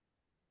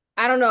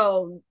I don't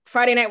know.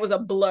 Friday night was a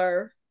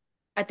blur.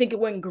 I think it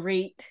went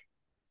great.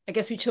 I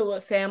guess we chilled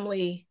with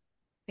family.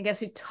 I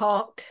guess we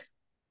talked.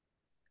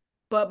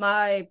 But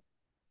my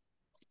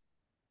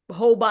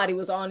whole body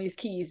was on these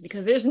keys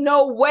because there's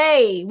no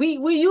way we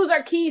use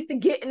our keys to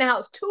get in the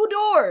house. 2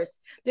 doors.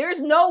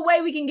 There's no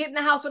way we can get in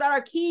the house without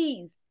our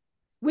keys.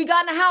 We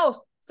got in the house,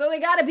 so they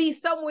got to be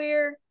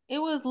somewhere. It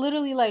was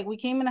literally like we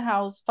came in the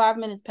house, 5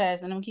 minutes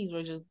passed, and them keys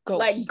were just ghosts.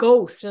 Like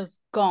ghosts. Just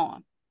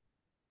gone.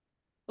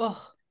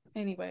 Oh,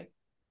 anyway.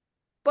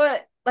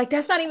 But like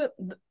that's not even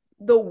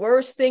the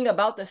worst thing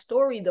about the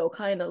story though,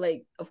 kind of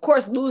like, of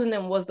course losing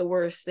them was the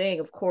worst thing,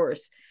 of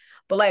course.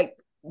 But like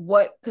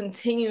what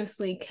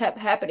continuously kept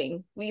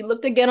happening. We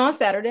looked again on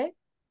Saturday.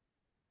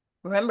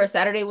 Remember,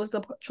 Saturday was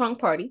the trunk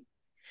party.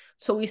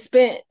 So we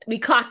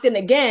clocked in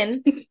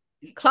again.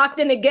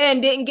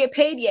 Didn't get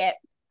paid yet.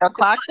 I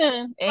clocked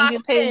in, ain't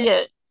get paid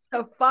yet.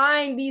 To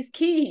find these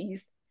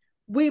keys.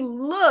 We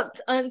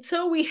looked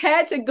until we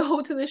had to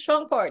go to the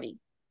trunk party.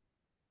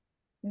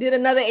 Did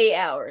another 8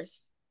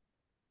 hours.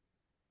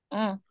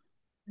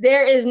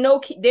 There is no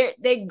key.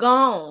 They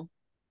gone.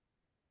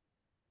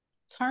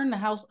 Turn the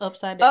house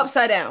upside down.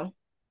 Upside down.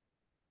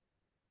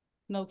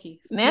 No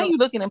keys. Now you're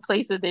looking in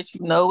places that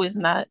you know is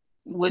not,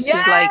 which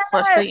is like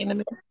frustrating to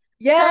me.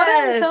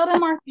 Yes. Tell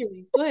them our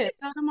theories. Go ahead.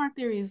 Tell them our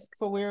theories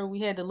for where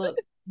we had to look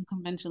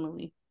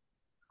conventionally.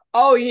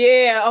 Oh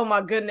yeah. Oh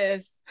my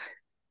goodness.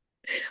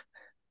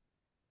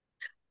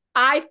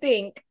 I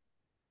think,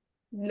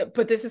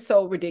 but this is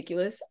so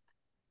ridiculous.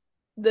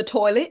 The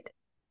toilet,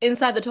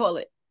 inside the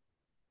toilet.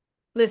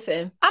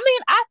 Listen. I mean,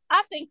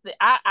 I think that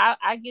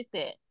I get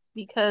that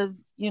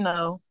because, you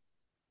know,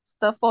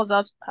 stuff falls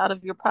out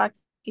of your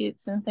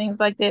pockets and things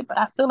like that. But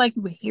I feel like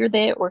you would hear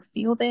that or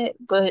feel that,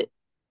 but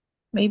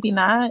maybe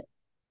not.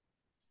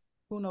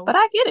 Who knows? But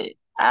I get it.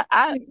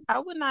 I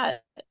would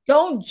not.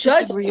 Don't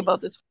judge me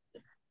about this.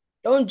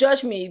 Don't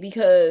judge me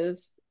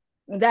because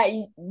that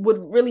would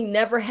really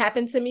never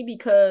happen to me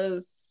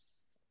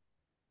because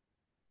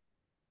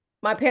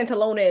my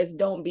pantalones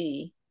don't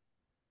be.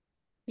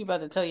 You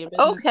about to tell your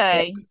business?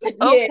 Okay.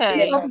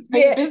 Okay.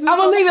 Yeah. I'm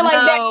gonna leave it like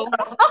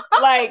that.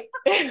 Like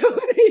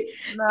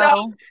no.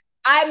 So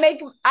I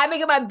make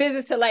it my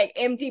business to like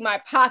empty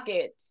my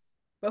pockets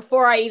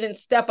before I even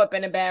step up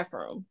in the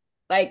bathroom.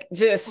 Like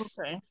just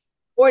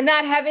or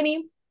not have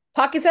any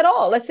pockets at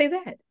all. Let's say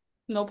that.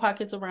 No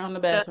pockets around the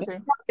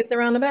bathroom. Pockets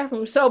around the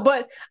bathroom. So,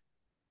 but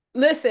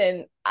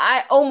listen,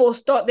 I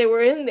almost thought they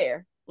were in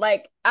there.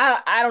 Like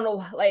I don't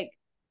know like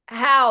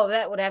how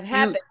that would have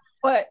happened,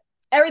 but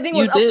everything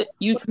was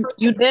you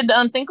did the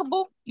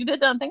unthinkable. You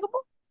did the unthinkable.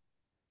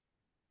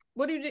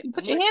 What do you do? You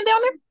put your hand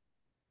down there.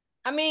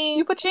 I mean,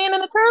 you put your hand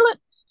in the toilet.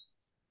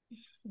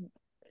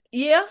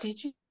 Yeah.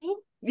 Did you?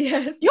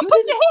 Yes. You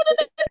put your hand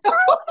in the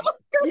toilet.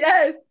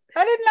 Yes.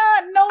 I did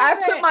not know I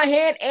put my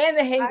hand and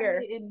the hanger.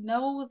 I didn't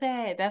know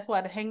that. That's why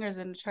the hanger's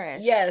in the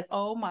trash. Yes.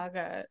 Oh my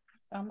God.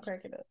 I'm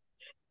cracking up.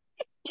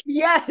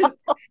 Yes. And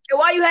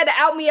why you had to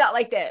out me out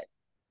like that?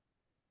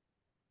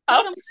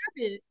 I'm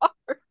sorry.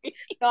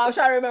 No, I'm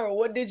trying to remember.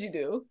 What did you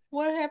do?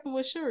 What happened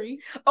with Shuri?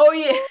 Oh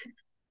yeah.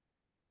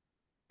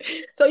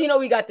 So you know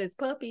we got this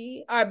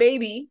puppy, our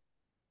baby.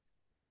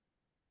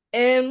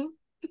 And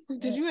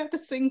did you have to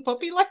sing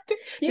puppy like that?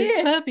 Yeah.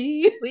 This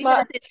puppy. We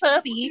got this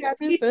puppy.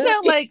 You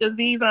sound like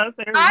Aziz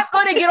Ansari. I'm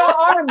gonna get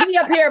on R&B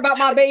up here about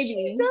my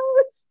baby.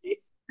 She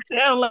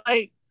sound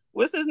like,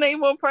 what's his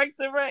name on Parks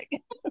and Rec? No,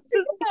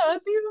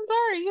 Aziz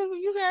Ansari.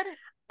 You got it.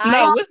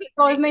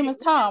 No, his name is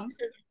Tom.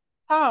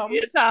 Tom.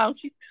 Yeah, Tom.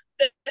 She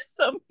said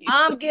something.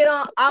 I'm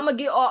gonna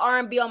get all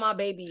R&B on my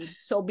baby.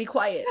 So be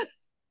quiet.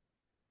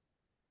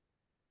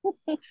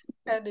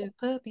 That is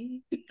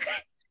puppy.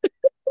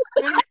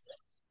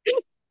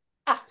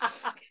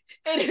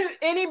 And if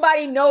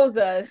anybody knows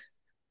us,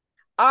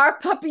 our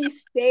puppy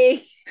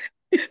stay.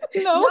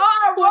 No,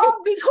 I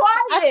won't be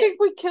quiet. I think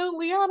we killed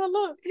Liana.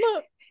 Look.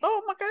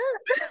 Oh my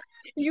God.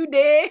 You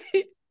did.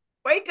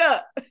 Wake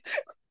up.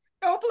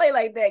 Don't play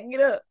like that.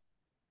 Get up.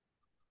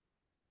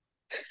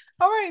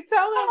 All right,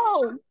 tell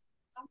them.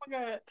 Oh my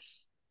God.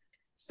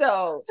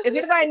 So if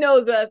anybody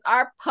knows us,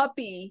 our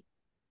puppy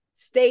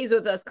stays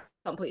with us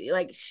completely.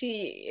 Like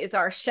she is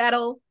our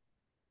shadow.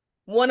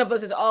 One of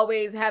us is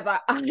always have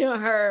our eye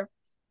on her.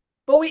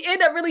 But we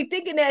end up really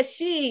thinking that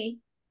she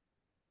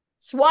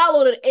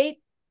swallowed and ate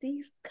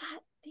these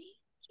goddamn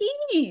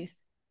keys.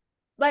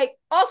 Like,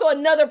 also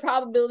another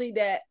probability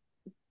that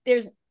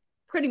there's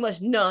pretty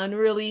much none,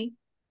 really.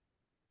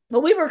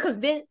 But we were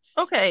convinced.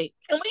 Okay.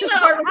 Can we know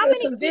how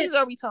many keys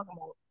are we talking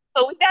about?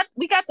 So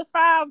we got the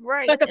 5,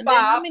 right? Got the 5.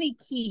 How many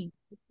keys?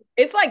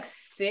 It's like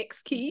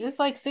 6 keys. It's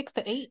like 6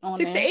 to 8 on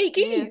 6 there. to 8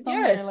 keys.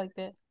 Yeah, yes. like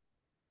that.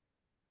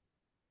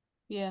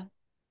 Yeah.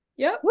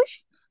 Yep.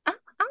 Which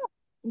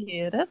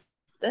yeah, that's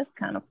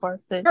kind of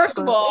far-fetched. First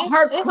of all,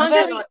 her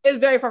crunching on it's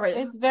very far-fetched.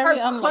 It's very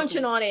her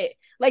crunching on it.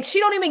 Like she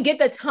don't even get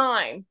the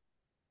time.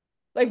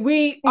 Like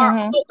we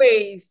are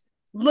always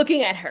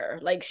looking at her.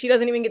 Like she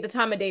doesn't even get the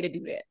time of day to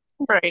do that.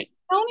 Right.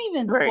 don't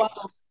even Right.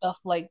 swallow stuff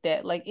like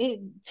that. Like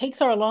it takes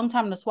her a long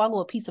time to swallow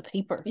a piece of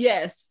paper.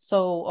 Yes.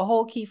 So a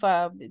whole key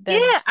fob. Yeah,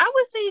 I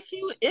would say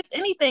she would, if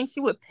anything, she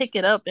would pick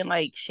it up and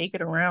like shake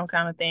it around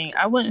kind of thing.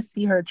 I wouldn't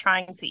see her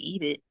trying to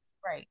eat it.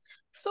 right.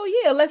 So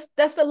yeah,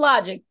 that's the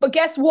logic. But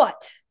guess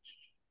what?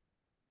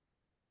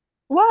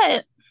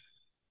 What?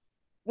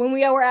 When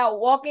we were out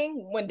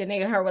walking, when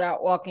Danae and her were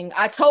out walking,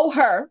 I told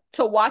her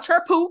to watch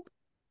her poop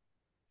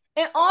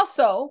and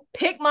also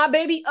pick my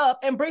baby up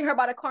and bring her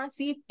by the car and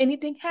see if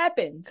anything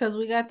happens. Because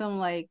we got them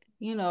like,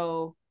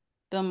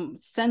 them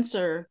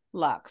sensor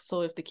locks.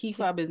 So if the key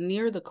fob is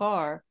near the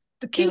car,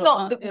 the key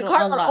it'll don't, the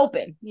car's unlock. gonna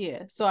open.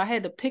 Yeah. So I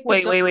had to pick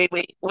Wait, the wait, wait,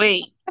 wait,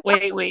 wait,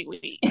 wait, wait,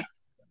 wait.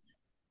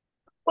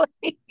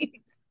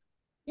 Wait.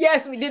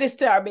 Yes, we did this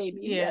to our baby.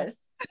 Yeah.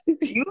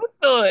 Yes. You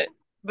thought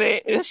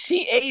that if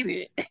she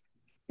ate it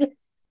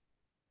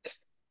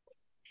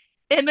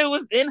and it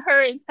was in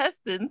her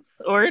intestines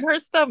or in her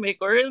stomach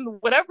or in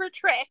whatever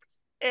tract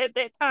at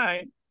that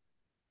time,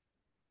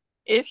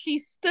 if she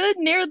stood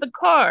near the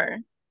car,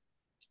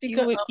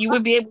 you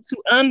would be able to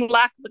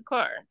unlock the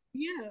car.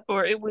 Yeah.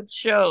 Or it would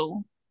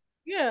show.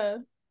 Yeah.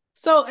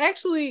 So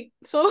actually,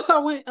 I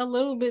went a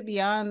little bit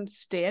beyond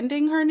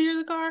standing her near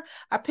the car.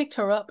 I picked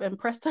her up and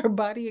pressed her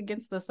body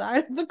against the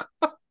side of the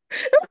car.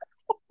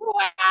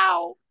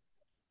 Wow.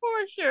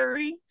 Poor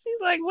Sherry. She's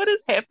like, what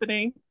is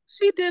happening?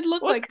 She did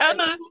look What like,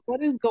 kinda,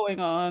 what is going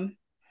on?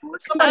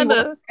 what Somebody kind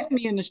of walked past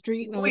me in the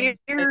street and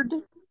was weird?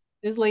 like,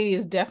 this lady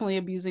is definitely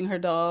abusing her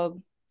dog.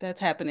 That's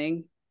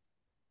happening.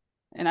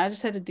 And I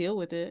just had to deal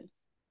with it.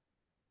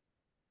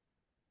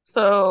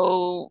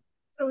 So,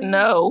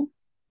 no,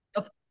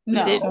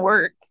 No. it didn't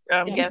work,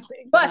 I'm Yeah.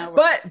 guessing. But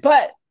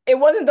it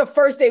wasn't the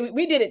first day.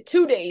 We did it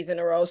 2 days in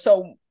a row.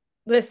 So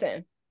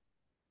listen,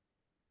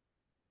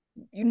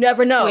 you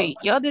never know. Wait,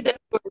 y'all did that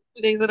for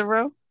 2 days in a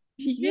row?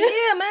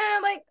 Yeah,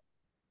 man. Like,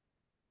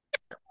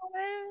 come on,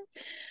 man.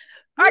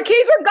 Our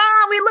keys were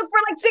gone. We looked for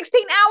like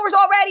 16 hours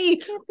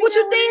already. What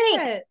you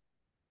think?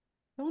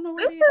 Don't know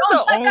where This they is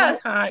are. the only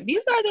time.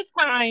 These are the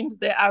times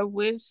that I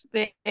wish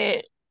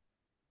that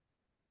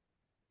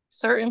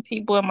certain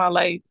people in my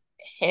life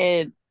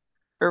had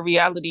a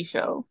reality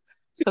show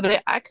so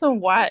that I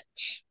can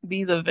watch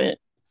these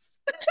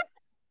events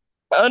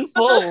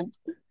unfold.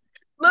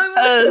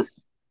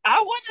 Because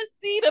I want to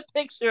see the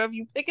picture of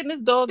you picking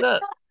this dog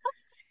up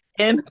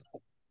and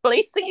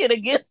placing it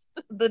against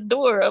the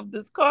door of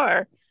this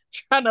car,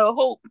 trying to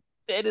hope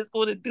that it's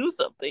going to do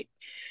something.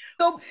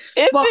 So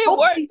if it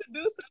were to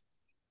do something,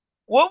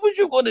 what was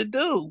you going to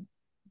do?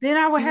 Then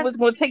I would you have was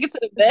going to take it to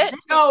the vet.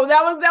 No,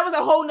 that was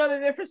a whole nother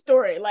different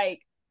story.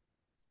 Like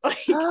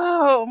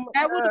oh,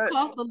 that would have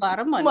cost a lot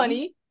of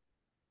money,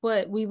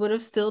 but we would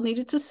have still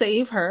needed to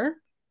save her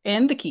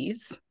and the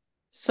keys.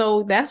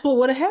 So that's what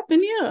would have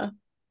happened. Yeah.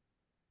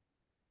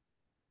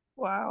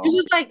 Wow. It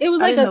was like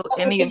I didn't know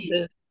any of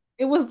this.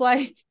 It was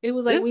like we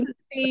need to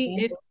see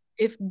funny.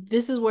 if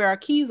this is where our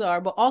keys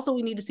are, but also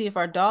we need to see if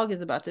our dog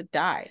is about to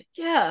die.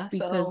 Yeah,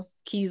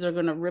 because keys are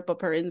gonna rip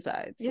up her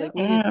insides. Yeah. Like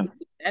we didn't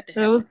that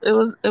it was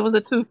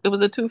a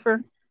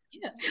twofer.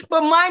 Yeah,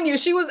 but mind you,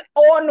 she was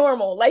all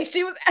normal. Like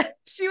she was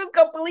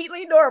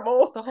completely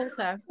normal the whole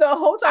time. The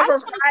whole time. I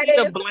just want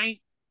to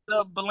see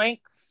the blank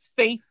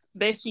face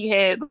that she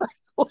had. Like,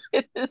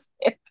 what is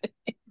happening?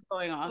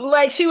 Going on?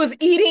 Like she was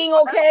eating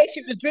okay,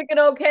 she was drinking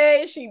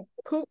okay, she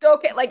pooped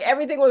okay, like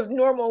everything was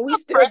normal. We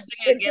still pressing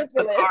against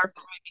the car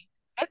for me.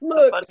 That's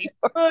the funny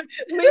part.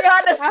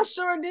 Liana, I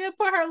sure did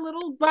put her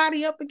little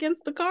body up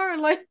against the car.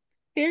 Like,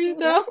 here you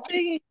go.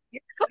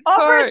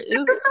 Car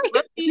is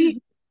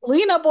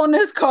lean up on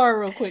this car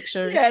real quick,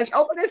 Sherry. Yes,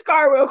 open this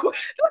car real quick.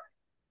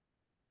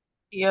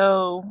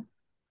 Yo,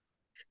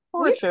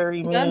 poor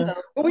Sherry, man.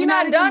 We're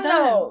not done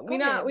though. We're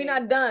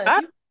not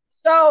done.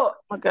 So, oh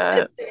my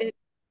God.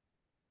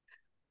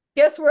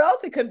 Guess where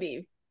else it could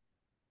be?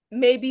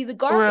 Maybe the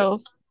garbage. Where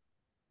else?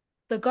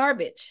 The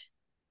garbage.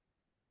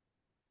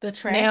 The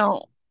trash.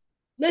 Now,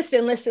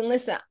 listen.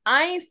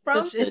 I ain't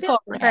from. It's called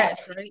trash,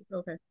 right?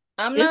 Okay.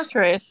 I'm not. It's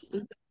trash.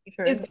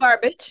 It's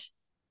garbage.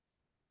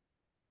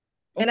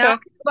 Okay. And I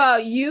don't care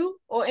about you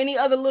or any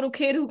other little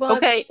kid who goes.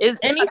 Okay, is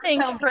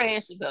anything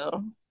trash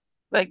though?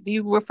 Like, do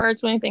you refer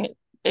to anything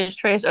as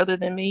trash other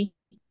than me?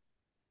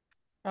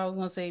 I was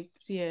gonna say,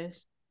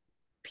 yes,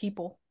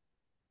 people.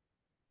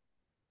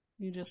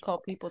 You just call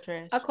people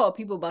trash. I call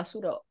people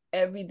basura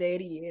every day of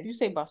the year. You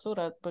say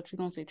basura, but you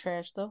don't say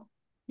trash though.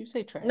 You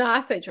say trash. No, I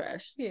say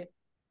trash. Yeah.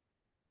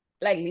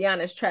 Like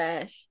Liana's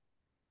trash.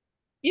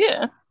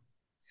 Yeah.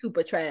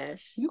 Super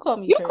trash. You call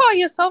me You trash. call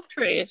yourself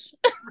trash.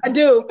 I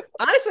do.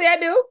 Honestly, I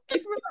do.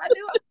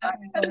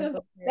 I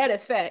do. That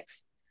is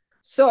facts.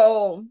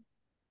 So,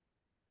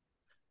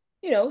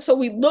 so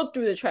we looked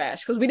through the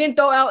trash because we didn't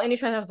throw out any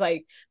trash. I was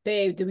like,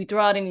 babe, did we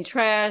throw out any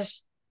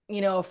trash?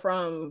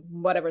 From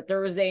whatever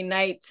Thursday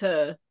night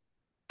to,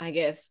 I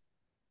guess,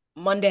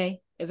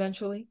 Monday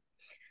eventually.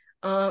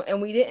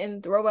 And we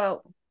didn't throw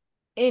out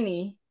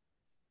any.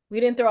 We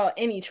didn't throw out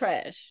any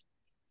trash.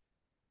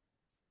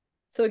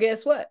 So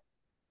guess what?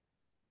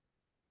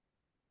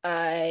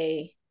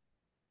 I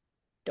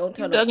Don't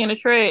tell You dug nobody. in the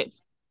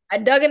trash. I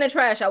dug in the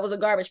trash. I was a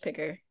garbage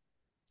picker.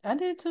 I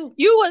did too.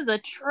 You was a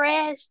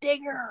trash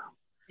digger.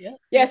 Yeah.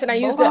 Yes, and I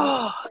used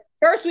Oh,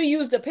 first we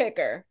used the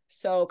picker.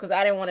 So because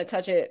I didn't want to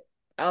touch it.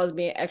 I was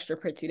being extra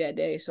pretty that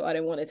day, so I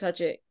didn't want to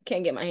touch it.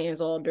 Can't get my hands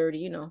all dirty,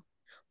 you know.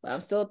 But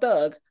I'm still a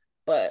thug.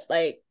 But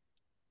like,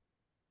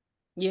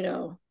 you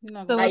know, You're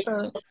not still gonna a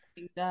thug.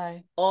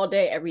 die. all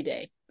day, every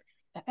day.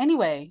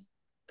 Anyway,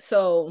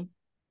 So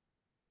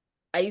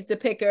I used the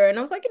picker and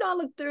I was like, I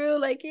looked through,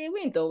 like, yeah,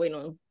 we ain't throwing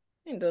no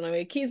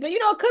keys, but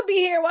it could be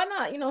here. Why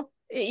not?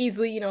 It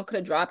easily, could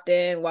have dropped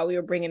in while we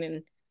were bringing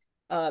in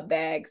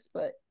bags,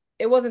 but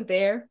it wasn't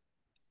there.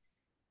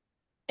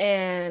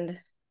 And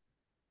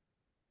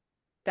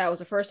that was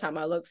the first time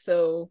I looked.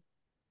 So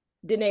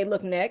Danae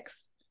looked next.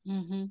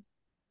 mm-hmm.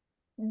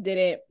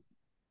 Didn't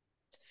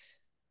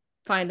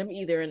find them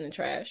either in the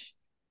trash.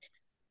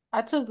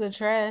 I took the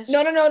trash.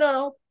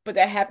 No. But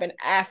that happened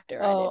after.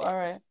 Oh, all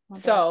right.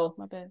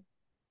 My bad.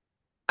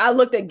 I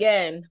looked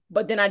again,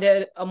 but then I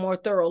did a more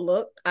thorough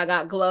look. I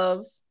got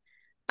gloves.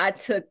 I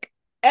took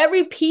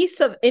every piece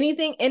of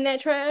anything in that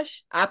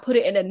trash. I put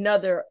it in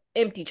another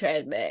empty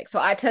trash bag. So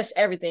I touched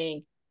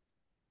everything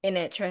in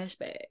that trash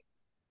bag.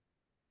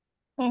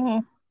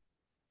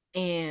 Mm-hmm.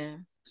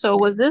 And so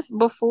was this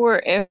before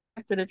or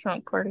after the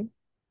trunk party?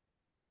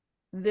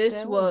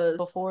 This was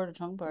before the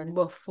trunk party.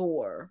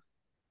 Before.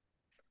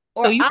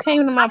 So you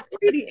came to my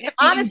party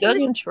after you dug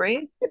in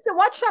trash? Listen,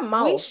 watch your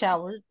mouth.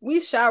 We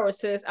showered,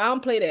 sis. I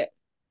don't play that.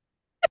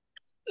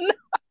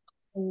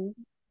 No.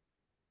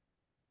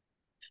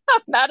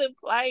 I'm not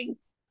implying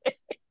it.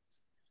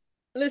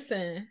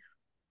 Listen,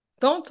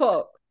 don't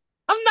talk.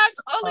 I'm not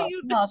calling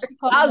you no,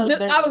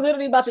 dirty. I was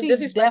literally about to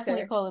disrespect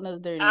definitely her. calling us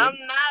dirty. I'm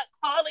not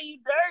calling you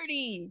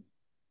dirty.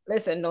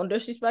 Listen, don't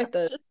disrespect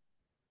us.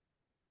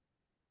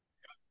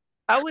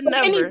 I would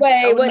never.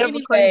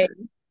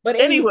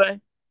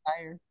 Anyway.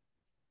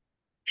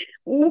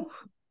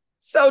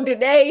 So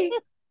today,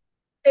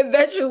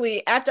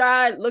 eventually, after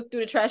I looked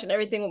through the trash and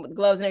everything with the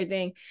gloves and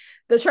everything,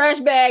 the trash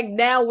bag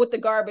now with the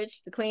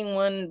garbage, the clean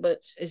one, but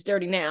it's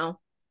dirty now.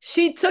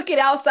 She took it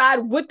outside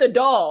with the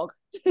dog.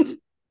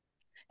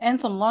 And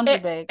some laundry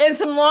bags. And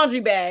some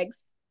laundry bags.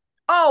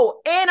 Oh,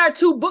 and our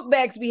 2 book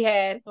bags we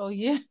had. Oh,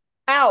 yeah.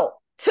 Out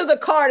to the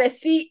car to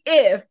see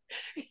if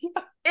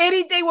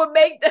anything would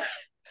make the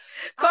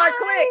car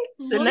click.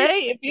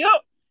 Danae,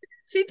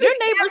 your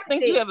neighbors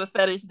think you have a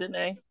fetish,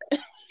 Danae.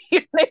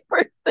 Your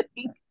neighbors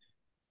think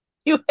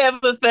you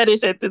have a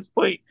fetish at this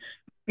point.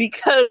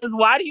 Because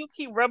why do you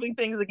keep rubbing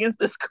things against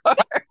this car?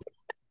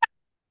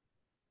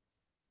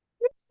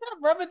 Stop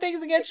rubbing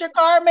things against your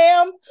car,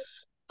 ma'am.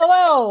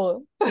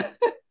 Hello.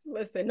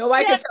 Listen,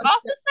 nobody can tell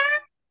officer.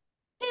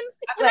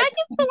 Can I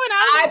get someone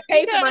out? I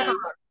pay for my car.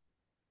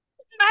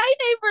 My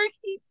neighbor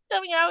keeps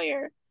coming out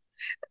here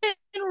and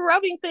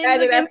rubbing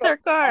things against her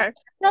car.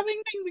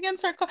 Rubbing things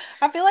against her car.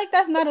 I feel like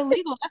that's not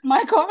illegal. That's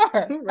my car.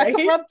 Right? I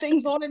can rub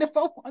things on it if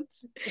I want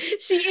to.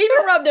 She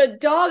even rubbed a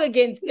dog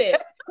against it.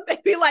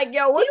 They'd be like,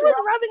 yo, what's was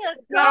rubbing a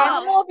dog?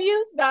 Animal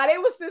abuse? Nah, they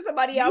would send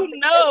somebody out. You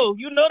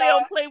know they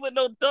don't play with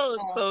no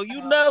dogs, so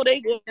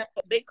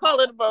they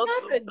call it about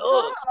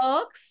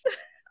dogs.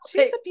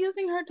 She's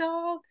abusing her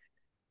dog.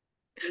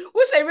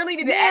 Which they really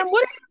need to ask.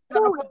 What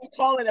are you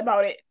calling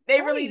about it? They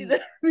really need to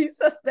be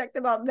suspect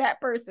about that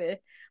person.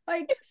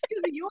 Like,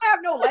 excuse me, you don't have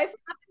no life.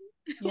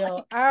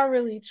 Yo, I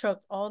really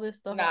trucked all this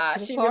stuff. Nah,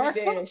 she really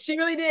did. She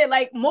really did.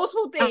 Like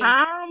multiple things.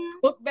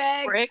 Book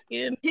bags,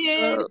 kid,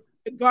 the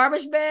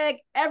garbage bag,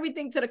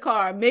 everything to the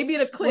car. Maybe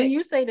the clip. When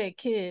you say that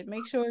kid,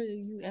 make sure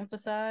you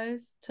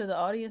emphasize to the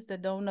audience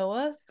that don't know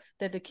us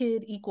that the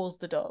kid equals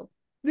the dog.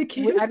 The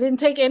kid. I didn't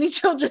take any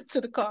children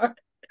to the car.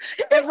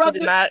 And rub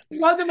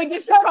them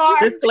against the car.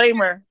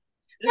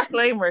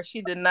 Disclaimer,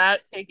 she did not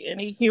take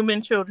any human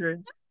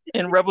children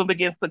and rub them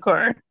against the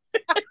car.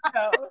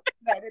 No,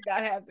 that did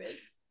not happen.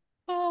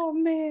 Oh,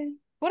 man.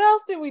 What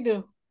else did we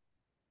do?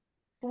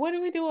 What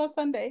did we do on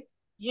Sunday?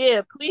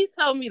 Yeah, please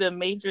tell me the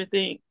major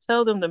thing.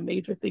 Tell them the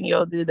major thing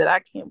y'all did that I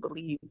can't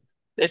believe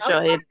that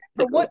y'all had.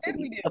 What did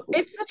we do?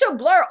 It's such a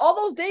blur. All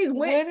those days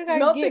went. Where did I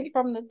get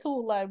from the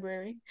tool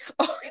library?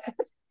 Oh,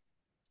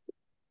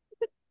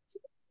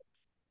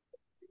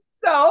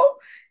 so,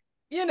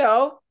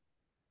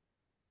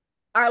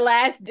 our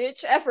last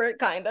ditch effort,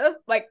 kind of,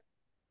 like,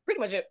 pretty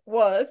much it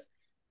was,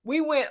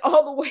 we went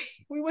all the way,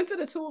 we went to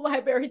the tool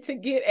library to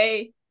get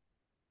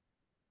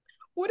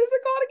what is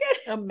it called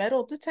again? A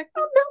metal detector.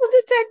 A metal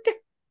detector.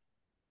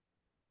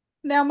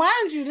 Now,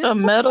 mind you, a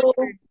metal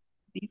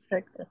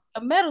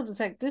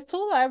detector. This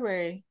tool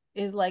library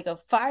is like a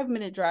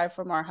 5-minute drive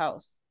from our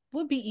house.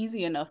 Would be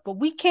easy enough, but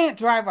we can't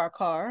drive our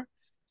car.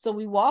 So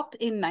we walked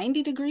in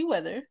 90-degree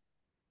weather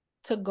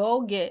to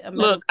go get a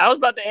metal detector. I was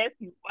about to ask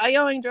you, why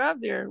y'all ain't drive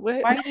there?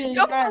 Why didn't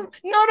you drive?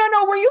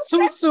 No. Were you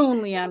too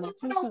soon, Liana?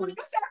 Too soon. You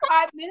said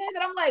 5 minutes,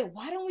 and I'm like,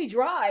 why don't we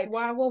drive?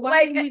 Why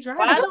didn't we drive?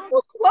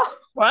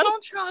 Why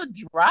don't y'all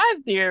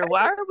drive there?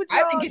 Why would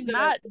y'all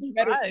not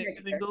drive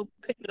and go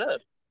pick it up?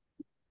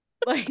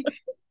 Like,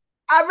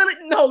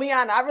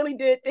 Liana, I really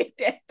did think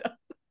that though.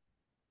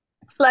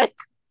 Like,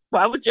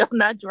 Why would y'all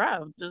not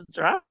drive? Just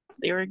drive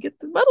there and get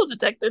the metal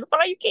detector to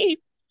find your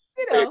keys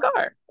You for your know.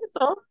 car. That's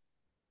all.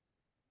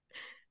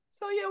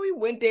 So yeah, we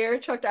went there,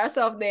 trucked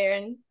ourselves there,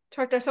 and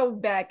trucked ourselves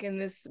back in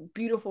this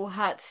beautiful,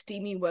 hot,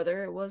 steamy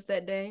weather it was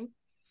that day.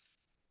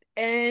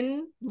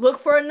 And look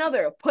for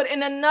another. Put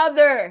in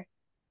another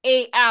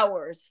 8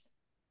 hours.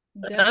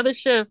 Another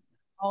shift.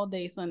 All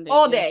day Sunday.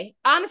 All day.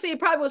 Honestly, it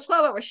probably was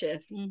 12-hour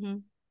shift. Mm-hmm.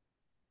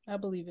 I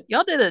believe it.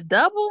 Y'all did a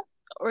double?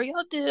 Or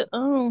y'all did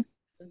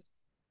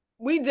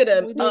We did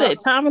a We what's that,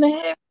 time and a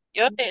half?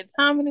 Y'all had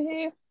time and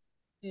a half?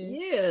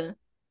 yeah.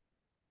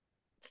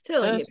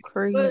 Still That's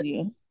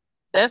crazy.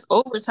 That's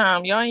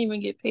overtime. Y'all ain't even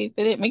get paid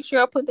for that. Make sure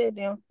y'all put that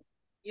down.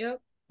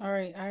 Yep. All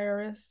right,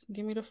 IRS,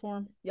 give me the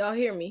form. Y'all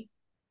hear me?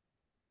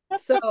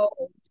 So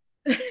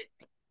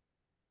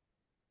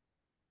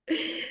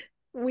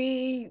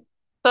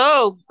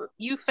So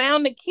you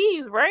found the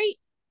keys, right?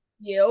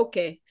 yeah,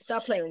 okay.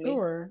 Stop playing with me.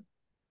 Sure.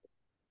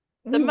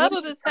 The We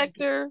metal went-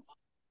 detector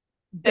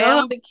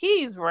found the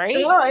keys, right?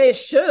 No, it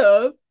should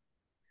have.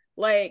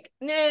 Like,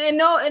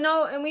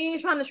 and we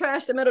ain't trying to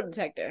trash the metal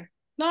detector.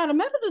 No, the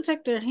metal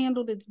detector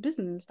handled its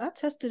business. I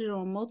tested it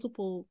on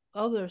multiple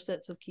other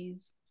sets of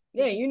keys.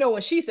 Yeah, you know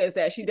when she says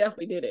that, she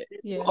definitely did it.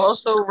 Yeah.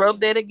 Also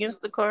rub that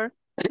against the car.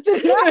 I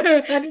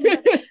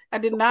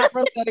did not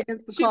rub that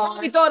against the She car.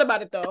 really thought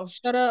about it though.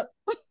 Shut up.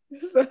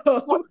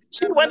 So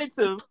She wanted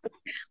to.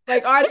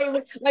 like,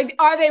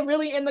 are they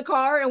really in the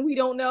car and we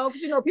don't know?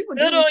 You know, people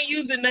Good do. on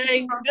you,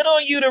 Danae. Good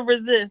on you to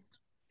resist.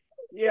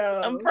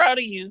 Yeah, I'm proud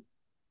of you.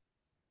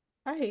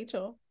 I hate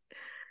y'all.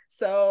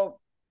 So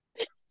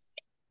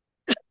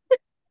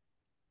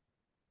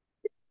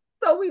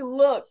we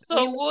looked.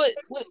 So what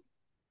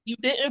you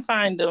didn't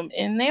find them,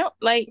 and now,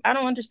 like, I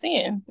don't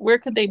understand. Where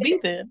could they be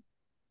then?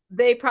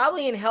 They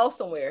probably in hell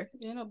somewhere.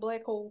 In a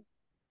black hole.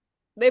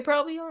 They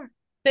probably are.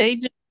 They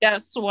just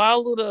got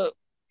swallowed up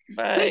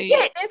by. We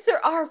can't enter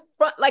our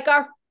front, like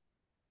our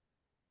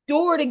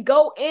door to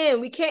go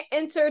in. We can't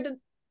enter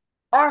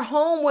our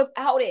home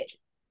without it.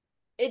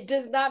 It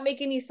does not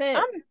make any sense.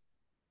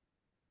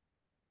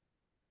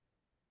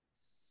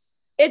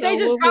 If they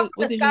just drop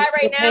from the sky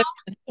right now,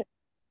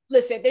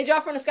 listen, if they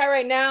drop from the sky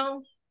right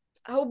now,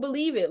 I would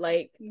believe it.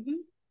 Like,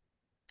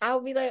 I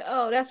would be like,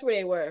 oh, that's where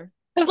they were.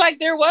 Because, like,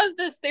 there was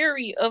this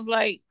theory of,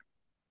 like,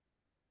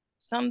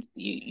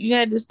 you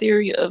had this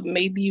theory of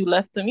maybe you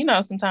left them. You know,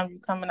 sometimes you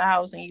come in the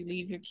house and you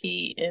leave your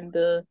key in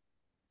the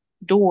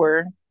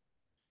door.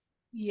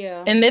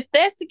 Yeah. And if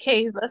that's the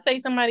case, let's say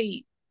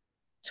somebody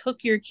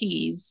took your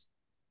keys,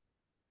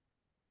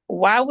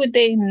 why would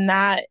they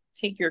not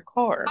take your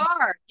car?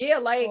 Yeah,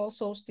 like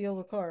also steal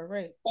the car,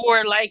 right?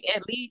 Or like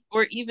at least,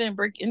 or even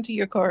break into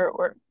your car,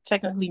 or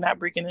technically not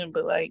breaking in,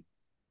 but like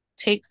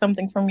take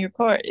something from your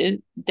car.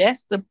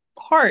 That's the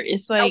part.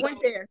 It's like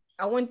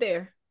I went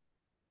there.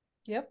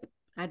 Yep.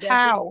 I definitely.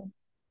 How?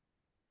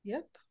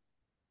 Yep.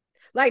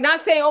 Like,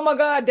 not saying, oh my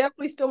God,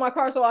 definitely stole my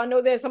car, so I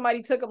know that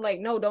somebody took them. Like,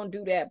 no, don't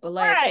do that. But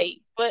like, right.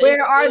 But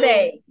where are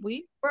they?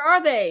 Where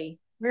are they?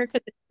 Where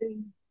could they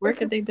be? Where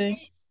could they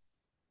be?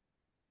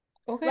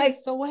 Okay. Like,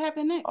 so what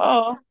happened next?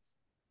 Oh.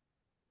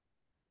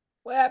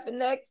 What happened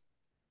next?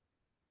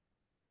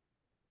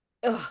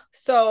 Ugh.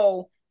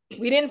 So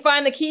we didn't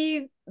find the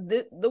keys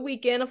the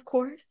weekend, of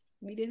course.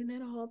 We didn't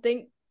at all.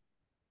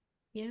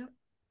 Yeah.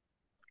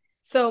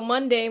 So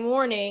Monday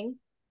morning,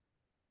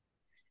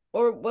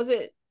 or was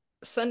it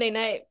Sunday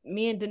night,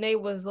 me and Danae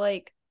was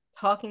like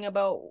talking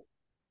about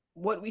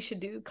what we should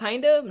do,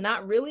 kind of,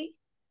 not really.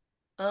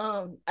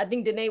 I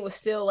think Danae was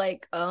still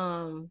like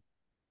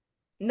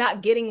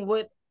not getting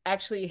what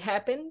actually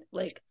happened.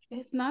 Like,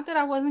 it's not that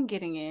I wasn't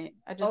getting it.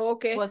 I just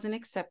okay. wasn't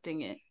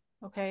accepting it.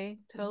 Okay.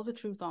 Tell the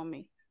truth on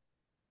me.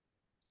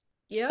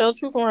 Yeah. Tell the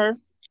truth on her.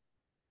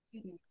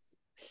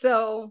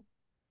 So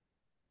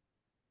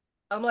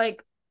I'm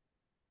like,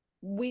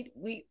 we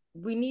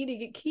need to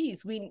get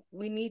keys. We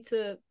need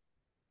to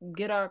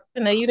get our.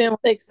 And then you didn't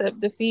want to accept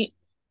defeat.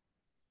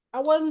 I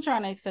wasn't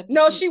trying to accept defeat.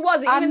 No, she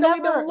wasn't. Even though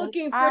we've been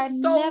looking for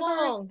so long.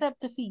 I never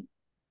accept defeat.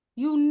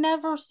 You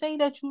never say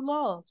that you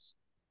lost,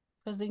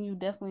 because then you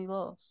definitely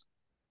lost.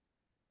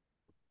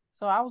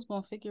 So I was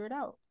gonna figure it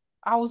out.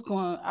 I was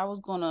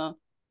gonna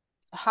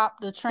hop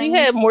the train. She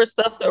had more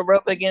stuff to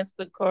rub against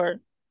the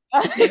car.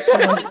 Just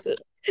imagine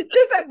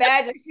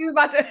she was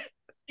about to.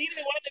 She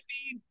didn't want to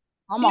be.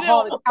 I'm gonna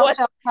haul the couch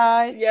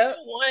outside. Yep.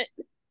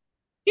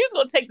 He was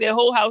gonna take their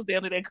whole house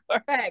down to that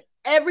car. Facts.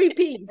 Every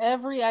piece,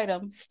 every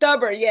item.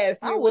 Stubborn, yes.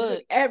 I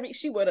would.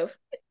 She would have.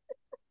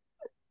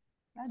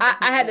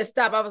 I had to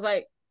stop. I was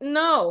like,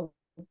 no.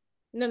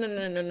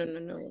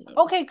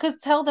 Okay, because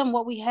tell them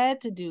what we had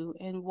to do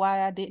and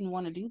why I didn't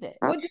want to do that.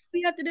 What did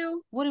we have to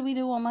do? What did we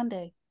do on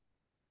Monday?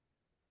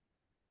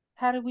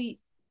 How did we?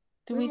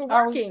 We were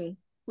working.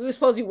 We were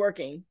supposed to be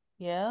working.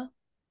 Yeah.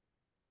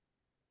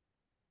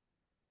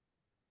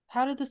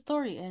 How did the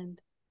story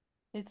end?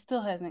 It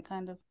still hasn't,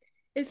 kind of.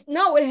 It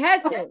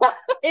hasn't.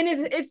 And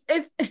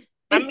it's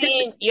I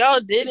mean,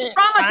 y'all didn't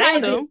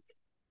find them.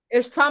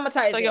 It's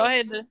traumatizing. So y'all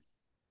had to.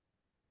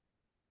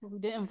 We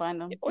didn't find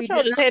them.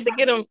 Y'all just had to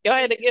get them. Y'all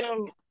had to get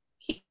them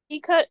key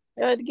cut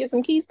to get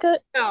some keys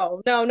cut?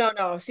 No.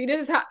 See,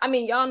 this is how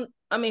y'all.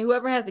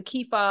 Whoever has a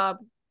key fob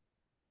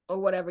or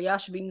whatever, y'all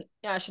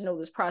should know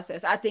this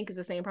process. I think it's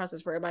the same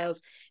process for everybody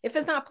else. If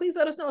it's not, please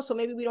let us know so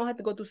maybe we don't have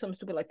to go through something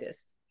stupid like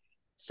this.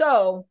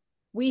 So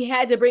we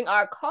had to bring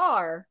our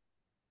car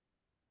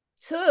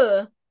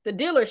to the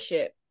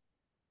dealership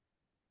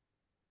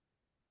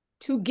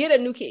to get a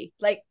new key.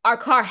 Like, our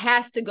car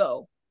has to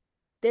go.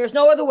 There's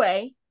no other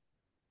way.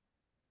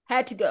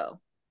 Had to go.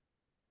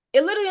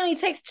 It literally only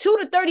takes 2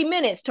 to 30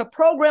 minutes to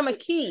program a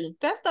key.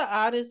 That's the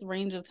oddest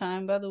range of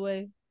time, by the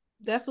way.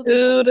 That's what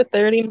 2 to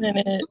 30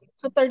 minutes.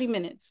 To 30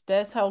 minutes.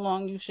 That's how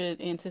long you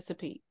should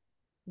anticipate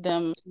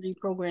them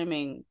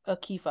reprogramming a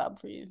key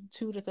fob for you.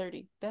 2 to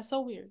 30. That's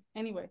so weird.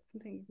 Anyway,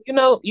 continue.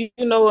 You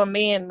know a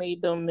man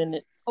made them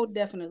minutes. Oh,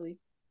 definitely.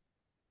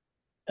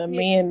 A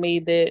man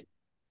made that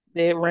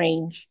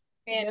range.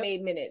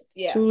 Man-made minutes,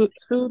 yeah. 2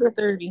 to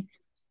 30.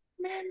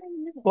 Man-made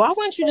minutes. Why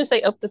wouldn't you just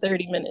say up to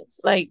 30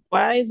 minutes? Like,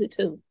 why is it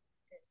 2?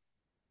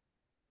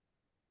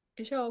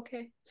 Is y'all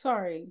okay?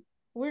 Sorry.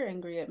 We're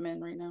angry at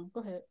men right now.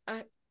 Go ahead.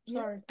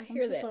 Sorry. I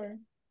hear that. Sorry.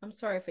 I'm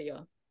sorry for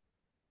y'all.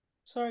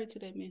 Sorry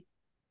today, man.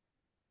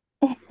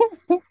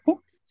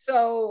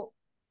 So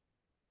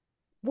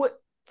we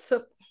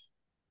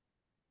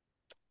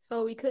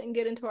couldn't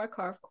get into our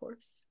car, of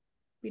course.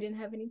 We didn't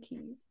have any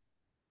keys.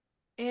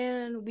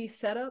 And we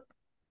set up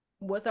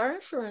with our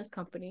insurance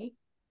company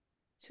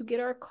to get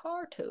our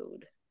car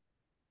towed.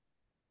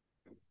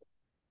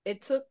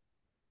 It took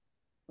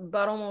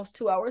about almost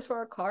 2 hours for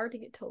our car to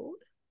get towed.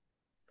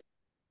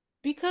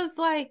 Because,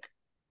 like,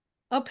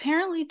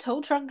 apparently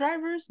tow truck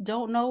drivers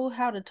don't know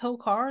how to tow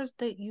cars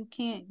that you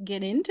can't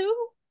get into.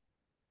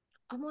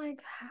 I'm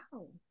like,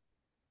 how?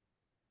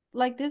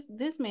 Like, this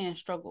man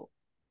struggled.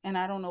 And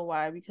I don't know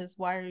why, because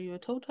why are you a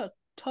tow truck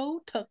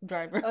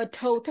driver? A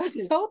tow truck.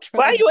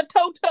 Why are you a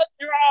tow truck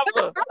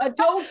driver? A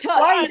tow truck.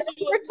 Why are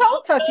you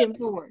tow tucking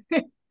for?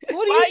 What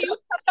are you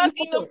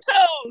tucking them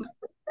toes?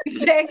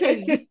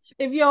 Exactly.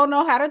 If you don't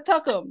know how to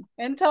tuck them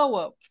and tow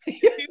them.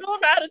 If you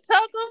don't know how to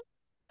tuck them,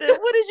 then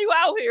what is you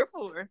out here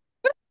for?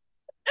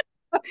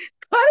 Cut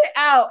it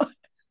out.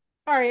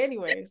 All right,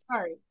 anyway,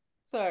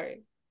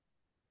 sorry.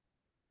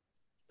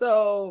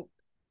 So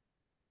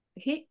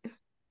he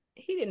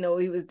didn't know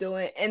what he was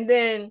doing. And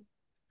then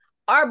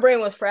our brain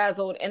was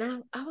frazzled.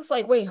 And I was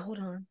like, wait, hold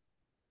on.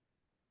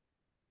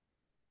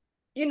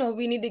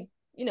 We need to,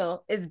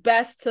 it's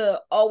best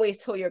to always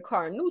tow your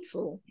car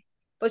neutral.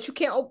 But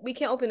we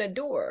can't open a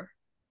door.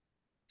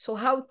 So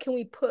how can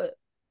we put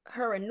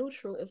her in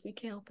neutral if we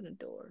can't open a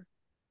door?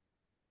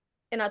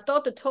 And I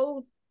thought the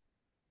tow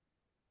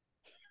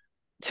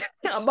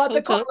I'm about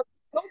to call him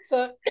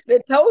the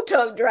tow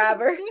truck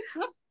driver.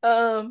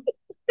 The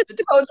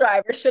tow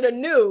driver should have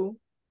knew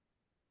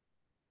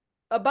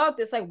about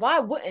this. Like, why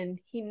wouldn't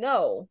he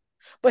know?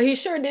 But he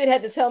sure did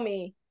have to tell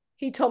me.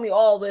 He told me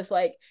all this,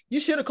 like, you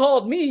should have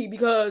called me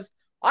because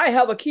I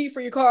have a key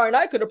for your car and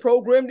I could have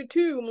programmed it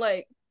too. I'm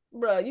like,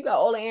 bro, you got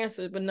all the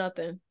answers but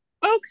nothing.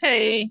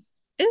 Okay,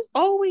 it's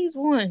always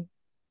one.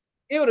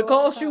 It would have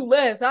cost you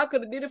less. I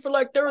could have did it for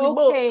like 30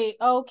 bucks.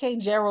 Okay,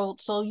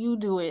 Gerald. So you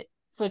do it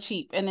for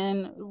cheap, and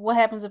then what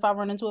happens if I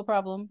run into a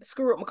problem?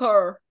 Screw up my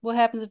car. What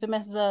happens if it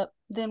messes up?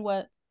 Then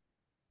what?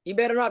 You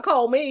better not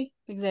call me.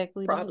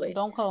 Exactly. Probably.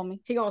 Don't call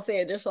me. He gonna say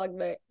it just like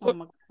that. Oh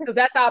my God. Because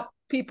that's how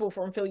people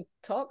from Philly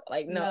talk.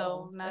 Like,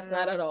 no, that's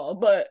not at all.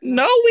 But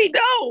no, we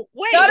don't.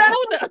 Wait,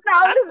 hold up.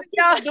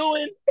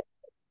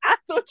 I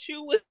thought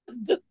you was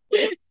doing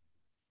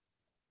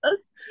a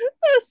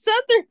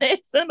southern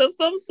accent of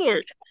some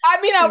sort.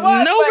 I mean, I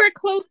was nowhere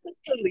close to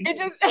Philly. It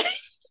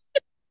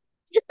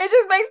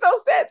just makes no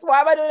sense.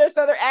 Why am I doing a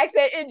southern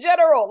accent in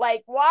general?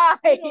 Like, why?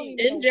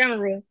 In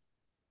general.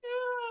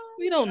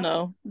 We don't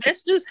know.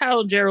 That's just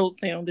how Gerald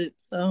sounded.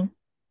 So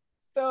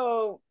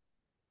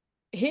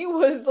he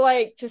was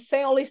like just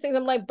saying all these things.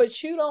 I'm like,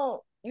 but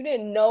you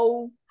didn't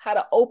know how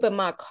to open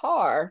my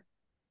car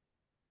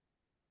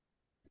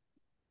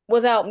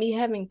without me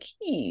having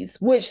keys,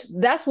 which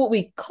that's what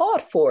we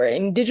called for.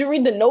 And did you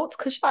read the notes?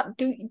 Cause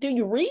do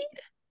you read?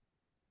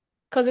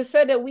 Cause it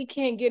said that we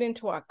can't get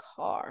into our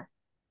car.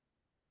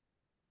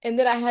 And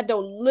then I had to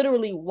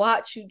literally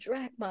watch you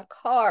drag my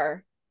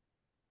car.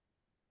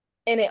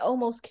 And it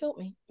almost killed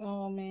me.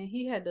 Oh man,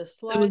 he had to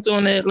slide. It was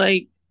doing that,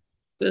 like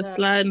the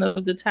sliding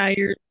of the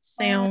tire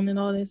sound and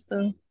all that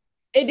stuff.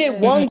 It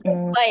did one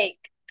like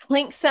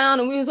clink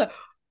sound, and we was like,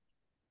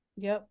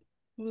 "Yep."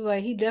 It was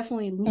like he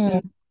definitely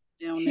loosened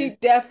down there. He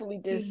definitely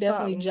did. He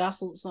definitely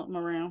jostled something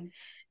around.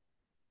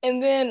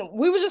 And then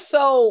we were just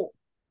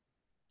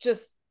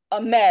a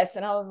mess,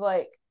 and I was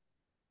like,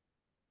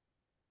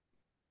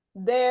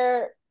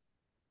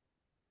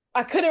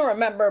 I couldn't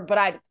remember,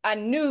 but I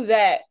knew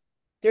that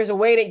there's a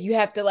way that you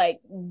have to like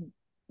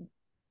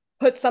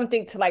put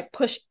something to like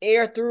push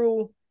air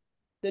through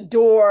the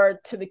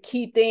door to the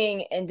key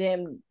thing and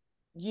then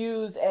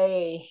use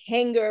a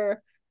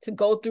hanger to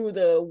go through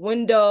the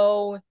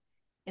window.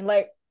 And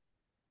like,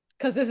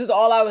 because this is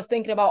all I was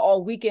thinking about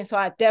all weekend. So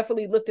I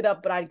definitely looked it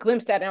up, but I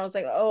glimpsed at it and I was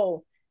like,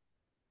 oh.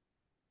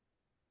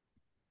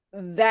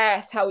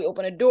 that's how we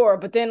opened the door.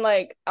 But then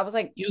like I was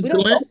like, You we don't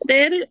know. glimpsed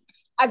at it?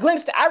 I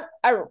glimpsed it.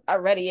 I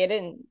read it,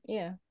 and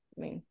yeah,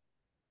 I mean,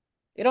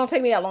 it don't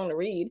take me that long to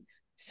read.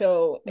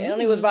 So it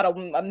only was about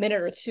a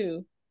minute or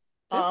two.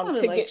 That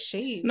sounded to like get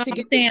shade. No, to I'm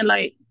get saying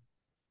like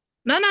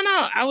no.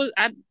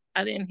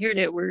 I didn't hear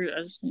that word.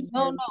 I just didn't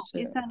hear No, what you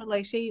said. it sounded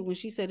like shade when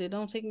she said it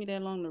don't take me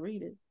that long to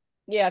read it.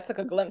 yeah, I took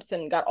a glimpse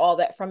and got all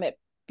that from it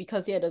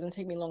because yeah, it doesn't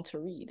take me long to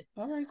read.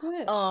 All right, go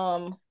ahead.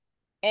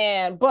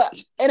 And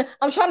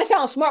I'm trying to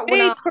sound smart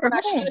Paid for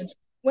home.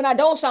 when I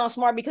don't sound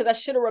smart because I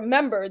should have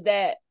remembered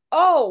that,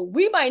 oh,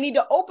 we might need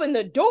to open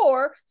the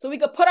door so we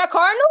could put our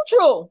car in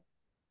neutral.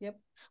 Yep.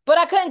 But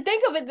I couldn't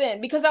think of it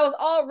then because I was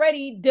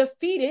already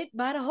defeated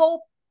by the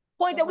whole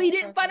point that we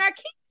didn't find our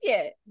keys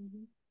yet.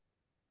 Mm-hmm.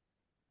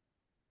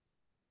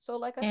 So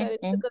like I said,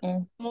 it took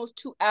us almost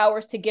 2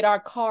 hours to get our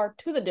car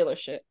to the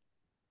dealership.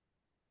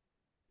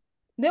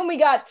 Then we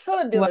got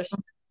to the dealership.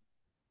 Wow.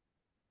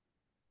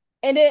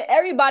 And then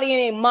everybody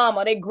and their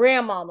mama, their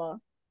grandmama,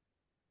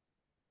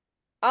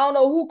 I don't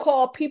know who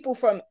called people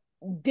from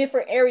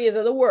different areas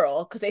of the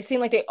world because they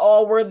seemed like they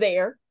all were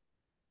there.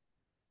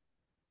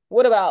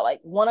 What about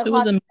like 1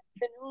 o'clock in the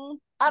afternoon?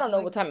 I don't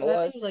know what time it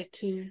was. It was like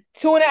 2.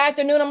 2 in the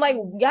afternoon. I'm like,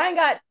 y'all ain't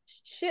got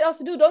shit else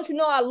to do. Don't you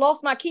know I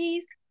lost my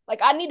keys?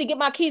 Like, I need to get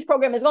my keys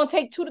program. It's going to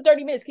take 2 to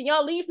 30 minutes. Can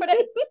y'all leave for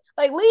that?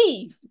 Like,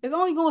 leave. It's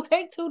only going to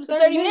take 2 to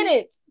 30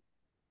 minutes.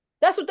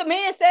 That's what the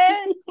man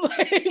said.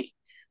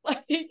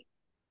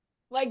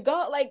 like,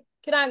 God, like,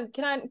 can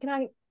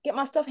I get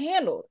my stuff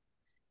handled?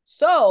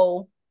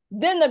 So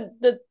then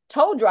the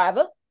tow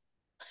driver,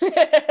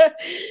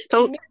 the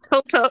tow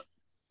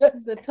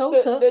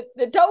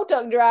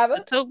truck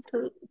driver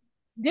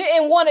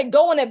didn't want to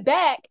go in the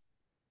back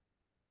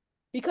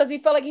because he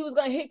felt like he was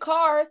going to hit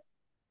cars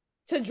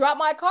to drop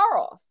my car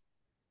off.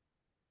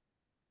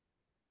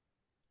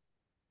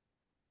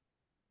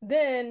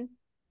 Then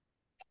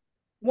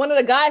one of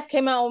the guys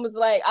came out and was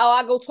like, oh,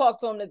 I'll go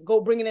talk to him to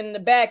go bring it in the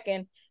back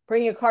and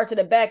bring your car to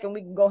the back and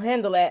we can go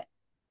handle that.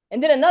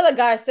 And then another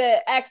guy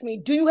asked me,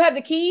 do you have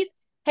the keys?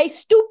 Hey,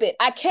 stupid,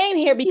 I came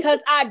here because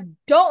I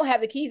don't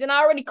have the keys and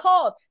I already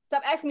called.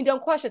 Stop asking me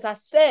dumb questions. I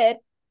said,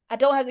 I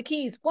don't have the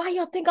keys. Why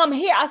y'all think I'm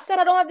here? I said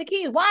I don't have the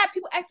keys. Why are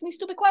people asking me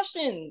stupid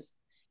questions?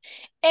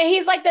 And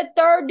he's like the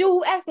third dude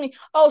who asked me,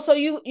 oh, so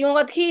you don't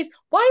got the keys?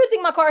 Why do you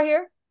think my car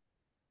here?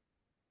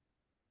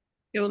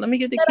 Yo, let me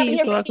get the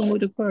keys so I can move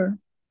the car.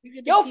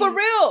 Yo, for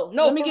real.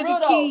 No, let me get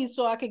the keys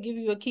so I can give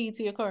you a key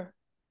to your car.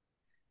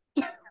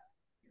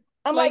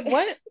 I'm like,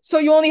 what? So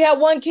you only have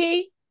one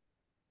key?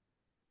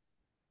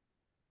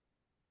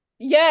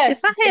 Yes.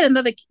 If I had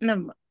another key,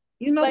 no,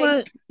 you know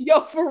what?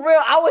 Yo, for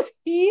real, I was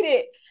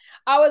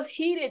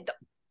heated.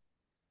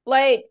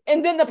 Like,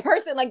 and then the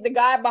person, like the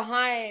guy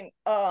behind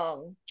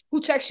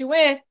who checks you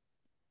in,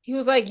 he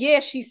was like,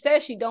 yeah, she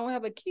says she don't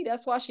have a key.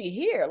 That's why she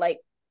here. Like,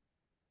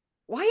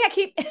 why y'all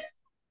keep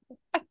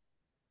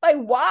like,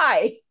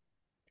 why?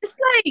 It's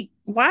like,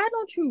 why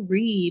don't you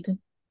read?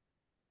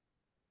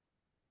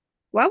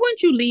 Why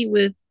wouldn't you lead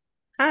with,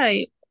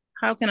 hi,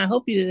 how can I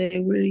help you today?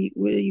 What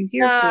are you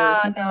here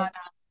for? No.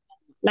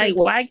 Like,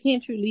 why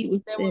can't you lead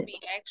with that? Would be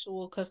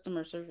actual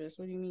customer service.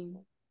 What do you mean?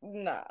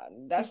 Nah,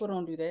 people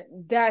don't do that.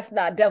 That's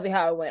not definitely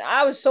how it went.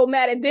 I was so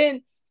mad. And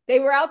then they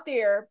were out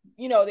there,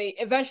 you know, they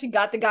eventually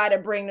got the guy to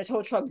bring the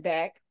tow trucks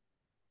back.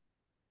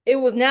 It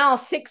was now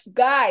 6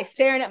 guys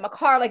staring at my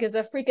car like it's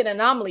a freaking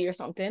anomaly or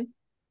something.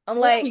 I'm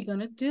like, what are we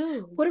gonna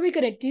do? What are we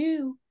gonna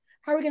do?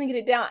 How are we gonna get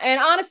it down?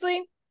 And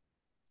honestly,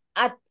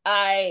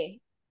 I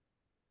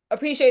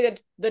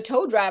appreciated the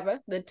tow driver,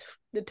 the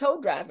tow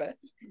driver,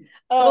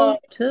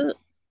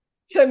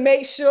 to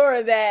make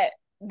sure that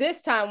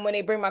this time when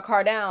they bring my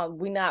car down,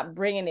 we're not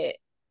bringing it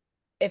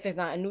if it's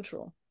not in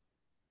neutral.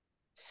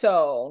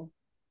 So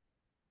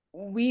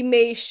we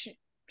made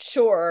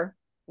sure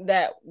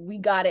that we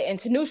got it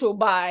into neutral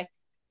by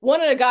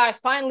one of the guys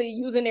finally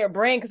using their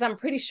brain, because I'm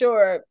pretty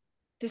sure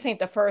this ain't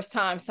the first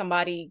time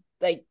somebody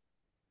like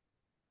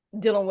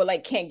dealing with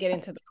like can't get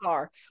into the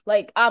car.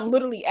 Like, I'm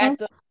literally at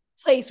the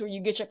place where you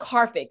get your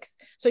car fixed.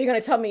 So you're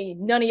gonna tell me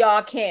none of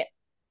y'all can't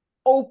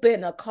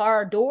open a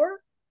car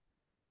door?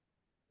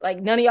 Like,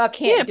 none of y'all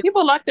can't. Yeah,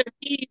 people lock their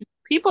keys.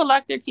 People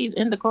lock their keys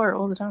in the car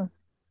all the time.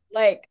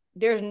 Like,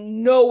 there's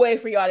no way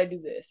for y'all to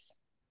do this.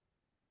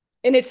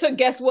 And it took,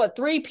 guess what,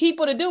 3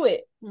 people to do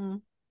it.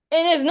 And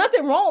there's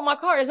nothing wrong with my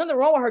car. There's nothing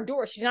wrong with her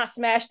door. She's not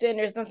smashed in.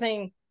 There's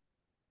nothing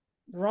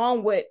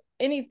wrong with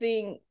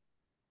anything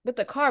with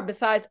the car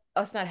besides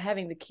us not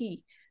having the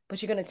key.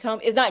 But you're gonna tell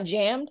me it's not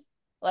jammed?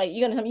 Like,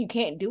 you're gonna tell me you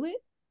can't do it?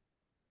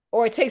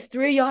 Or it takes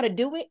 3 of y'all to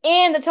do it?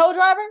 And the tow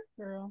driver?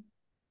 Girl.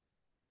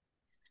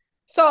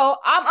 So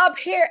I'm up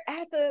here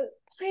at the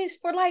place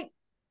for like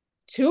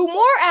 2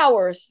 more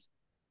hours.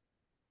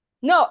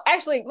 No,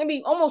 actually,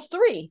 maybe almost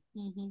 3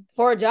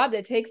 for a job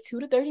that takes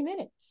 2 to 30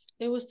 minutes.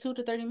 It was 2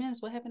 to 30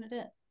 minutes. What happened to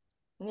that?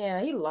 Yeah,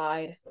 he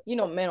lied. You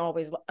know, men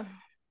always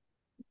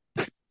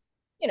lie.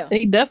 You know,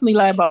 they definitely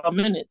lie about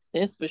minutes.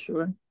 That's for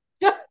sure.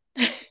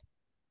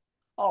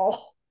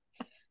 Oh,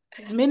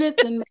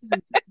 minutes and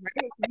measurements,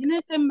 right?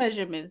 Minutes and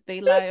measurements.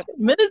 They lie about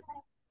minutes.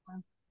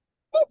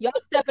 Y'all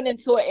stepping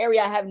into an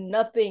area I have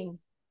nothing,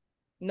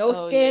 no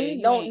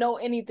skin, don't know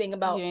anything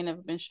about. You ain't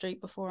never been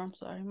straight before. I'm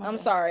sorry. I'm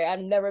sorry. I've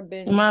never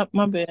been. My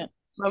bad.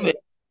 My bad.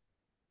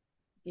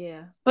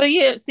 Yeah. But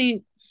yeah,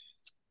 see,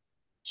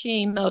 she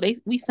ain't know.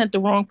 We sent the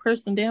wrong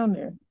person down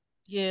there.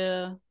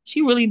 Yeah.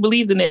 She really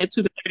believed in that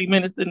 2 to 30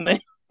 minutes, didn't they?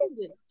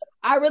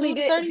 I really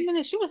did. 30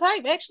 minutes. She was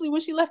hyped. Actually,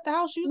 when she left the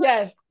house, she was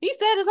yes. like, he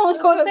said it's only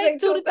going to take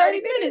 2 to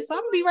 30 minutes. So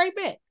I'm going to be right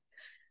back.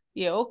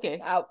 Yeah,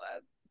 okay. I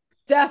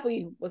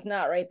definitely was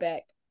not right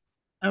back.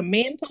 A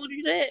man told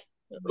you that?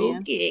 Man.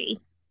 Okay.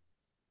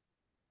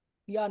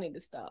 Y'all need to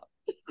stop.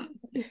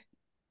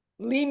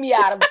 Leave me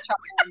out of it.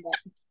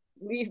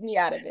 Leave me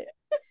out of it.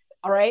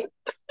 All right.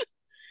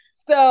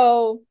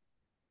 So,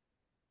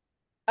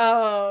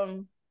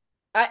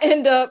 I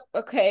end up,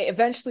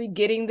 eventually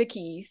getting the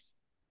keys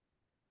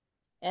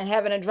and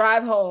having to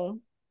drive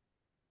home.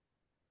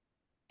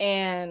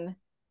 And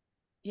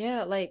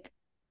yeah, like,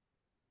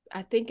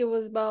 I think it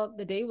was about,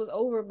 the day was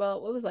over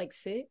about, what was like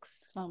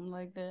 6? Something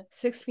like that.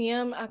 6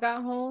 p.m. I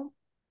got home.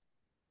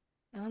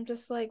 And I'm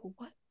just like,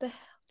 what the hell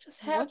just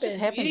happened? What just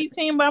happened? Yeah, you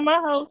came by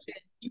my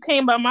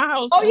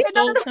house. Oh, yeah,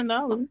 stole $10.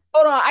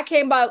 Hold on, I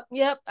came by.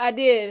 Yep, I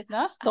did. No,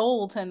 I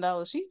stole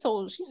 $10. She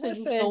said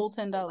you stole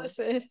 $10.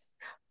 Listen,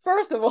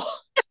 first of all,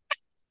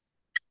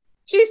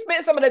 she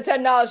spent some of the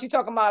 $10. She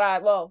talking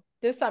about, well,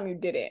 this time you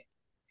didn't,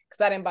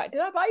 because I didn't buy.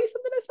 Did I buy you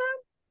something this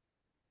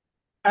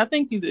time? I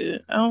think you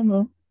did. I don't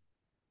know.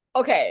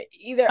 Okay,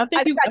 either I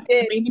think I did.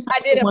 I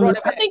did.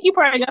 I think you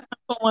probably got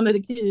something for one of the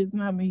kids,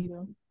 not me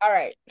though. All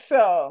right,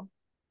 so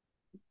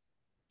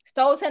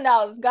stole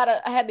 $10.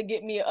 I had to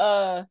get me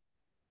a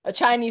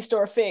Chinese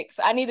store fix.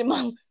 I needed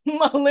my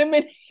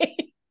lemonade.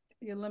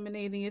 Your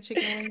lemonade and your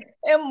chicken wing.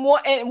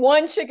 and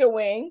one chicken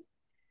wing.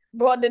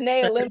 Brought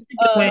Danae and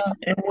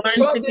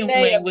one chicken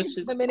wing, which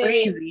is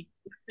crazy.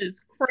 Which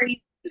is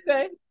crazy.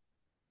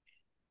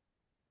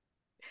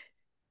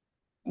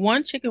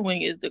 One chicken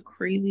wing is the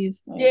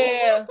craziest thing.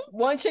 Yeah,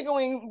 one chicken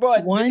wing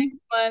brought one,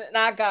 and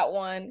I got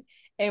one,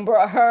 and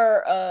brought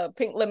her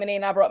pink lemonade,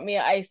 and I brought me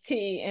an iced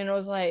tea, and it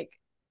was like,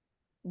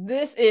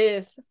 this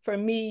is for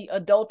me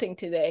adulting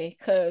today,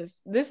 because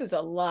this is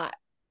a lot.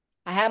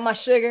 I had my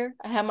sugar,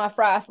 I had my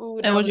fried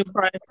food. That was your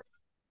prize.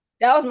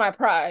 That was my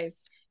prize.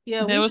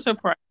 Yeah, that was her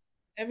prize.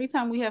 Every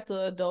time we have to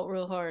adult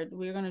real hard,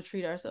 we're gonna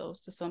treat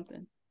ourselves to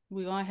something.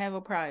 We're gonna have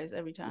a prize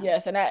every time.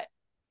 Yes,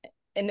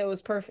 and it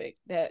was perfect.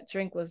 That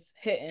drink was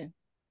hitting.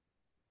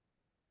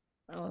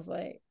 I was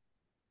like,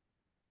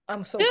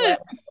 I'm so glad.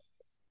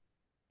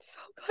 So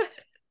glad.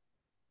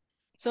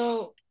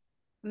 So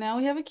now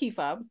we have a key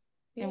fob,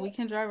 and we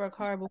can drive our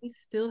car, but we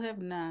still have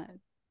not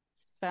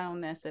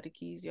found that set of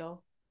keys,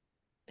 y'all.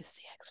 It's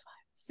the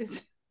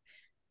X-Files.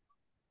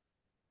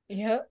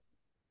 Yep.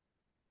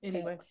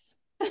 Anyway.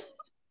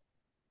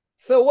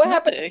 So what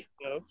happened?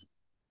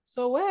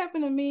 So what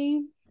happened to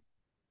me?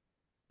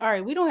 All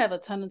right, we don't have a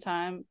ton of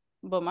time,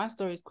 but my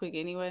story's quick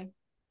anyway.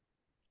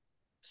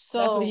 So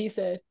that's what he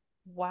said.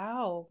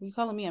 Wow, you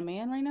calling me a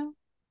man right now?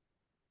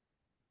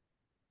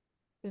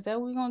 Is that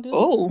what we're gonna do?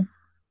 Oh,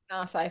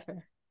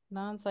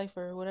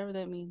 non-cipher, whatever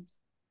that means.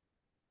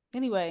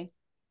 Anyway,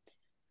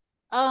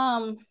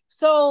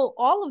 so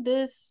all of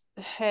this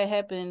had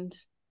happened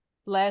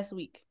last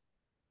week.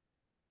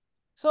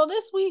 So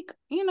this week,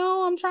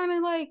 I'm trying to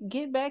like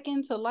get back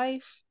into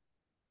life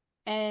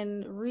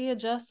and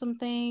readjust some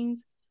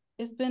things.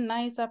 It's been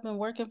nice. I've been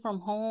working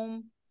from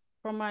home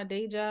from my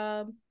day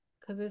job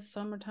because it's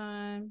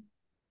summertime.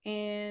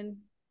 And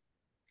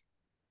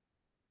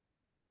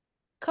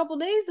a couple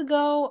days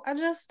ago, I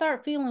just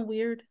start feeling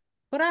weird,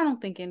 but I don't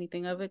think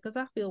anything of it because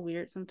I feel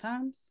weird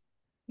sometimes.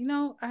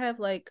 I have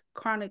like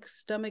chronic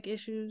stomach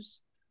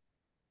issues,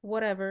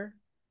 whatever.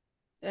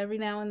 Every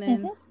now and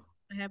then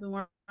it happens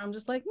where I'm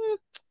just like,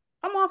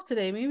 I'm off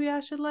today. Maybe I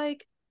should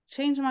like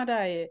change my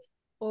diet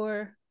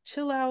or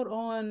chill out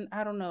on,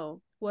 I don't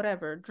know,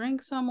 whatever.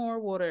 Drink some more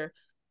water,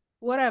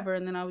 whatever,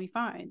 and then I'll be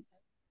fine.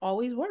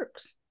 Always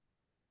works.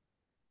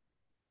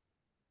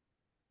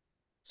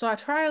 So I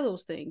try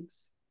those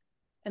things.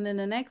 And then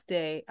the next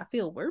day I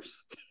feel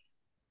worse.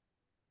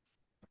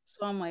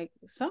 So I'm like,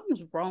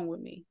 something's wrong with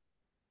me.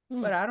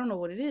 But I don't know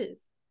what it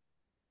is.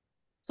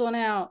 So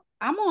now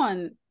I'm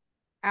on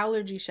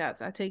allergy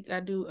shots. I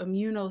do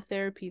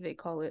immunotherapy, they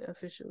call it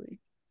officially,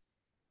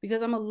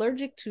 because I'm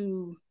allergic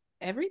to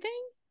everything.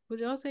 Would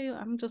y'all say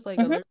I'm just like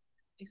allergic,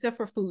 except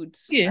for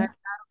foods? Yeah, I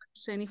don't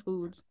say any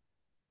foods,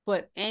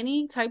 but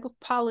any type of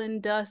pollen,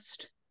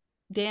 dust,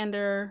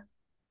 dander,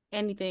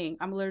 anything,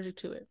 I'm allergic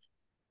to it.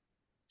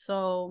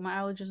 So my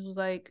allergist was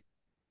like,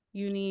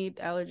 you need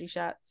allergy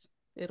shots,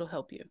 it'll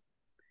help you.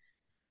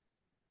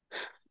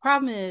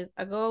 Problem is,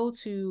 I go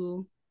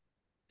to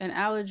an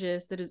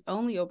allergist that is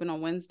only open on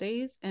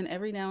Wednesdays and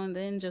every now and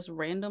then just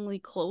randomly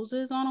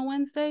closes on a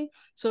Wednesday.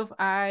 So if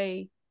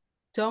I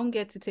don't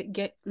get to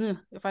get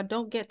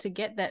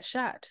that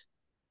shot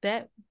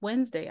that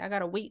Wednesday, I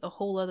gotta wait a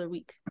whole other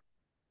week.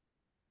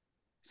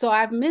 So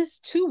I've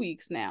missed 2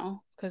 weeks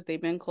now because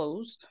they've been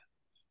closed.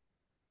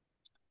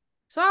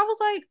 So I was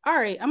like,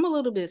 all right, I'm a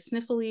little bit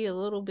sniffly, a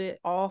little bit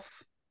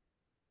off.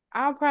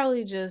 I'll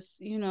probably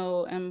just,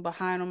 am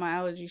behind on my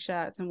allergy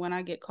shots. And when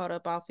I get caught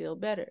up, I'll feel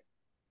better.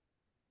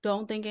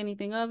 Don't think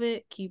anything of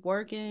it. Keep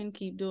working,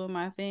 keep doing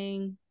my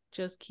thing.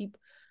 Just keep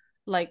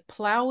like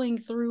plowing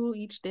through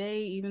each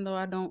day, even though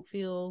I don't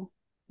feel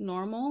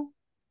normal.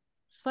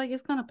 It's like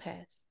it's gonna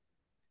pass.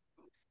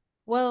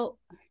 Well,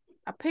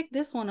 I picked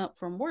this one up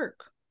from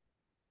work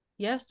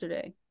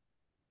yesterday.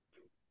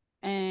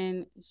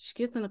 And she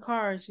gets in the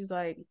car and she's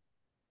like,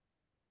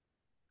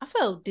 I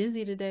felt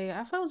dizzy today.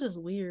 I felt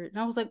just weird. And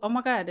I was like, oh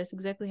my God, that's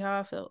exactly how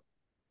I felt.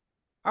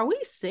 Are we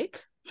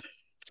sick?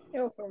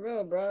 Yo, for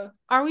real, bro.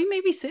 Are we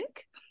maybe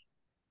sick?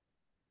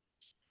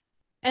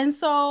 And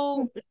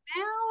so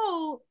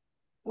now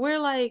we're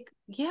like,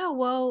 yeah,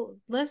 well,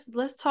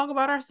 let's talk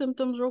about our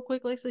symptoms real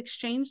quick. Let's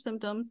exchange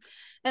symptoms.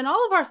 And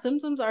all of our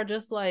symptoms are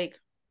just like,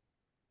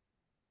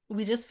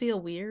 we just feel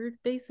weird,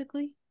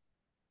 basically.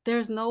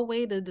 There's no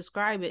way to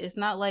describe it. It's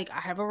not like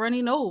I have a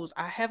runny nose,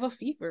 I have a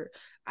fever,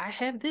 I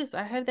have this,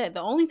 I have that.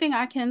 The only thing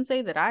I can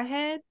say that I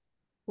had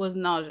was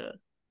nausea.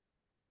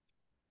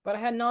 But I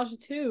had nausea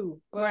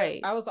too. But right.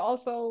 I was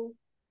also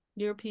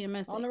You're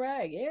PMS on the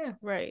rag, yeah.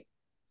 Right.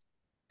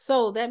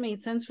 So that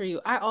made sense for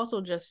you. I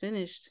also just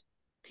finished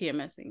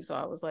PMSing, so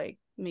I was like,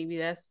 maybe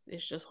it's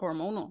just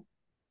hormonal.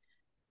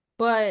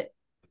 But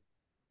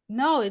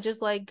no, it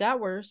just like got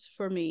worse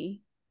for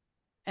me.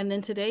 And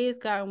then today it's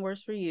gotten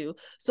worse for you.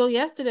 So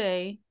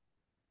yesterday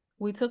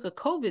we took a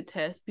COVID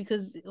test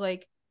because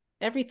like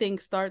everything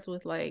starts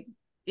with like,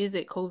 is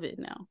it COVID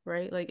now,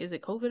 right? Like, is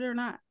it COVID or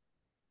not?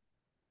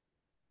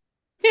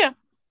 Yeah.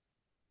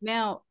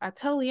 Now I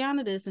tell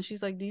Liana this and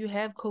she's like, do you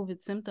have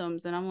COVID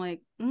symptoms? And I'm like,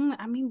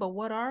 I mean, but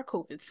what are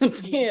COVID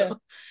symptoms? Yeah.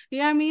 Though? You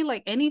know what I mean?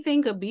 Like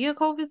anything could be a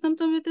COVID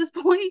symptom at this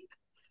point.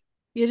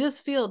 You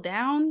just feel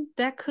down.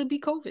 That could be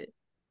COVID.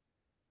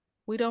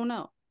 We don't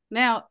know.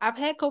 Now I've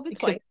had COVID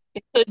twice.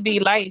 It could be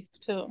life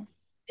too.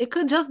 It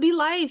could just be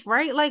life,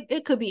 right? Like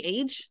it could be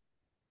age.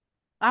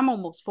 I'm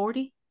almost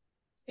 40.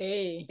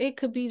 Hey. It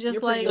could be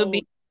just like it could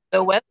be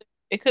the weather.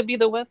 It could be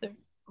the weather.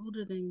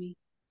 Older than me.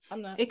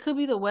 I'm not. It could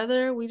be the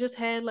weather. We just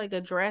had like a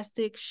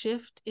drastic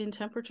shift in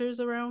temperatures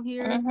around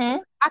here.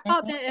 Mm-hmm. I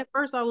thought that at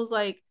first. I was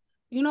like,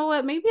 you know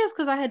what? Maybe it's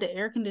because I had the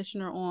air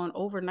conditioner on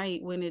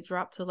overnight when it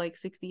dropped to like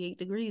 68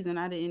 degrees and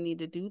I didn't need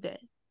to do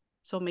that.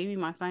 So maybe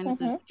my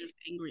sinuses are just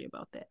angry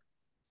about that.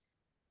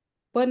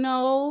 But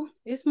no,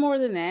 it's more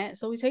than that.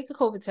 So we take a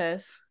COVID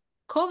test.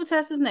 COVID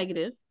test is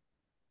negative,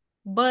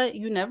 but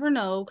you never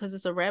know because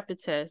it's a rapid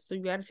test. So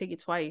you got to take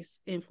it twice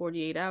in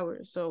 48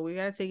 hours. So we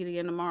got to take it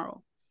again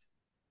tomorrow.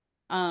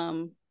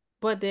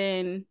 But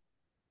then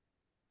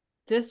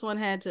this one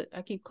had to,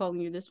 I keep calling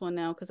you this one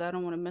now because I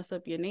don't want to mess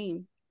up your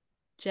name.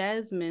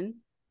 Jasmine.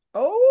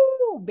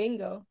 Oh,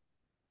 bingo.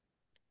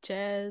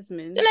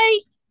 Jasmine. Say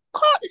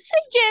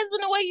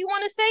Jasmine the way you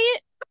want to say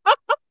it.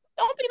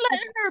 Don't be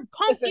letting her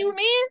pump you,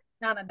 man.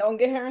 Nana, don't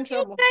get her in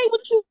trouble. You say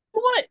what you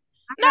want.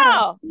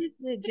 No.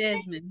 With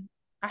Jasmine.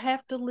 I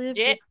have to live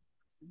with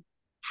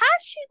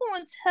How's she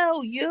gonna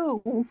tell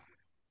you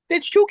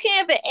that you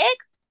can't have an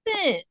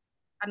accent?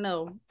 I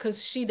know,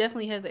 because she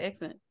definitely has an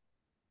accent.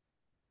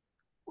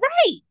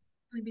 Right.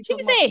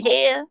 She said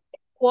here.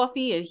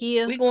 Coffee and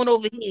here. We going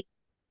over here.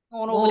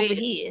 Going over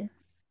here.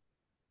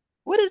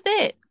 What is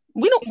that?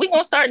 We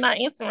gonna start not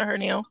answering her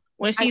now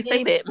when she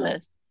say that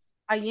mess.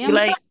 I am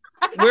like,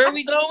 where are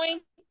we going?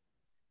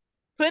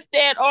 Put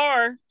that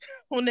R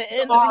on the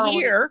end of the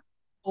here.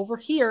 Over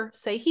here.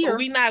 Say here.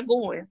 We not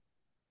going.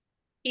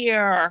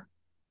 Here.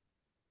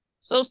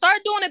 So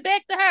start doing it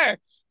back to her.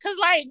 Cause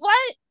like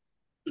what?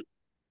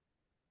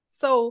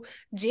 So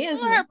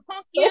Jasmine.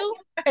 Punk you.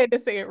 I had to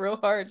say it real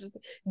hard.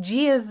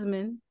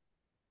 Jasmine.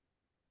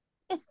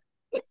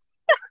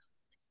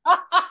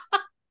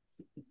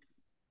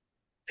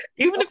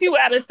 Even if you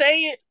gotta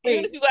say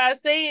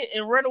it,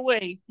 and run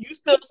away, you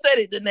still said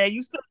it, Danae.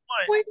 You still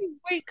won.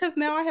 Wait, because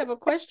now I have a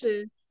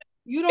question.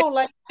 You don't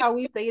like how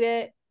we say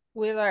that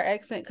with our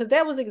accent? Because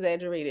that was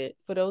exaggerated.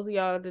 For those of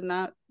y'all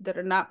that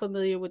are not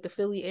familiar with the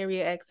Philly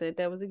area accent,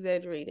 that was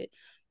exaggerated.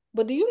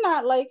 But do you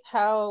not like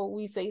how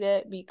we say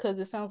that because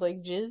it sounds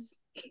like jizz?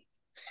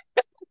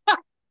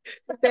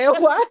 That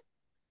what?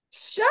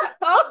 Shut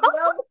up!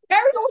 Yo,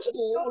 carry on with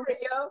your story,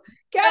 yo.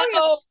 Carry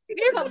on.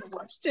 Here's the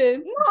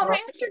question. No, I'm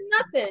answering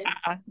nothing.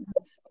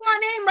 Say my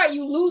name right,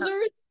 you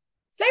losers.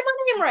 Say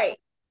my name right.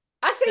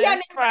 I say your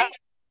name right.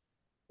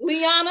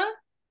 Liana,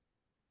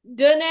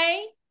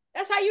 Danae.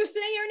 That's how you say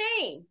your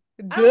name.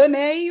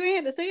 Danae. You ain't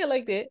had to say it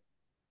like that.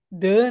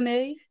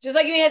 Danae. Just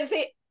like you ain't had to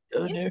say it.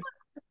 Danae.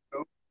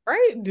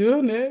 Right?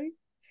 Danae.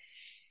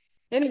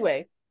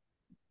 Anyway.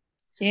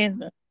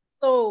 Jasmine.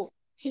 So,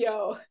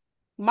 yo,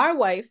 my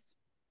wife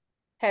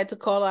had to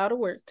call out of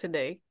work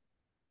today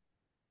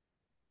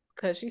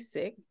because she's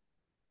sick.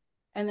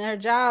 And her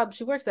job,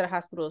 she works at a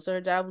hospital. So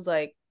her job was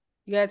like,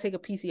 you got to take a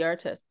PCR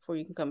test before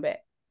you can come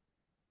back.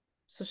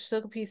 So she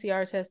took a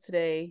PCR test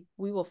today.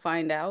 We will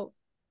find out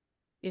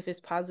if it's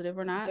positive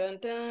or not. Dun,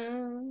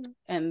 dun.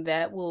 And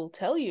that will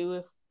tell you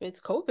if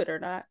it's COVID or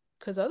not.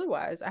 Because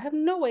otherwise, I have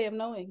no way of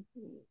knowing.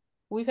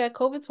 We've had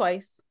COVID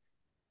twice.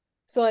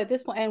 So at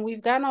this point, and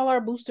we've gotten all our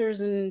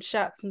boosters and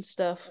shots and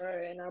stuff. All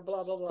right, and our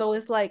blah blah blah. So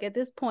it's like at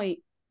this point,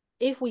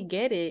 if we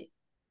get it,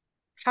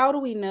 how do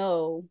we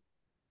know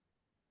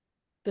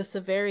the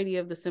severity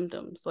of the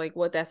symptoms, like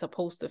what that's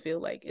supposed to feel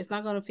like? It's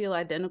not going to feel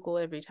identical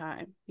every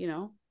time, you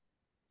know?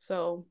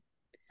 So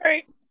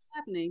right, what's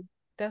happening?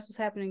 That's what's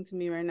happening to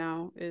me right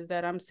now, is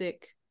that I'm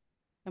sick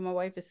and my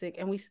wife is sick,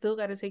 and we still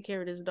got to take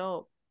care of this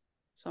dog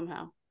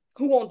somehow.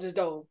 Who wants this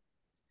dog?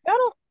 I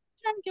don't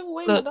I'm trying to give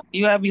away my look. dog.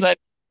 You gotta be like,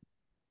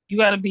 you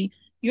gotta be.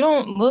 You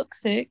don't look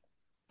sick.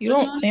 You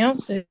But don't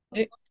sound sick.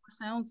 I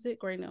sound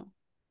sick right now.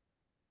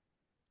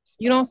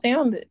 You don't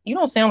sound it. You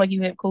don't sound like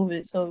you have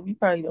COVID, so you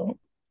probably don't.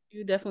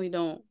 You definitely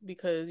don't,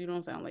 because you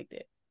don't sound like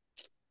that.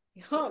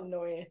 You're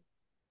annoying.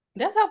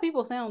 That's how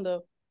people sound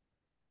though.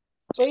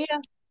 But yeah,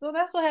 so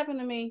that's what happened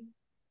to me.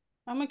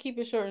 I'm gonna keep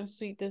it short and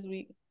sweet this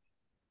week.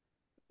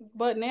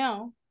 But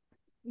now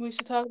we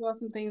should talk about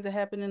some things that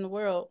happen in the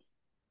world.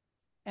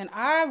 And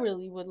I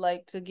really would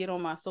like to get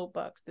on my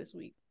soapbox this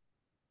week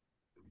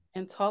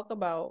and talk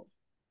about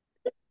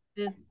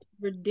this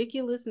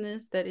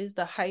ridiculousness that is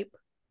the hype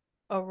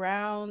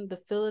around the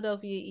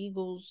Philadelphia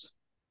Eagles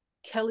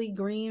Kelly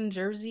Green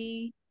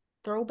jersey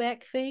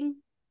throwback thing.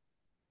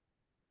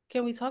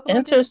 Can we talk about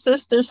Enter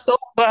sister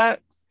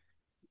soapbox.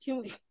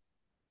 Can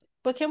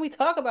we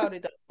talk about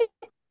it though?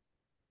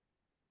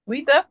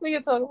 We definitely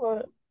can talk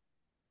about it.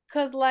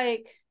 Cause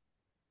like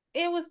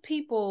it was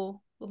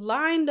people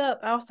lined up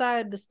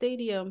outside the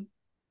stadium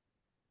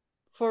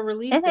for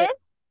release day,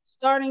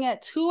 starting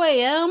at 2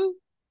 a.m.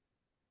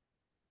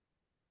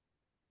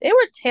 They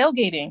were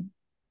tailgating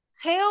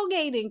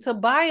to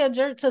buy a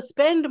jersey, to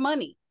spend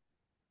money.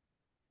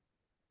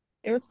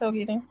 They were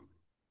tailgating.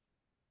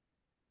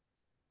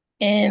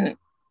 And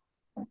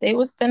they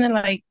were spending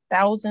like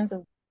thousands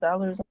of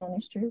dollars on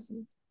these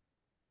jerseys.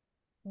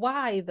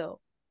 Why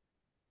though?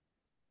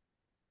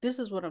 This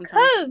is what I'm talking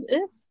about. Because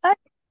it's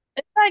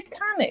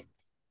iconic.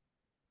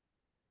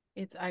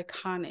 It's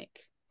iconic.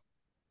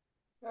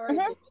 All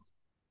right.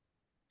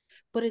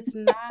 But it's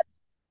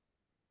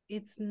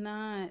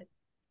not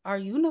our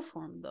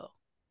uniform though.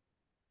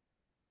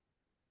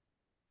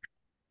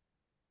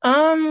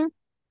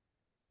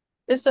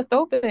 It's a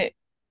throwback.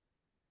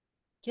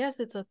 Yes,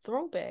 it's a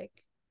throwback.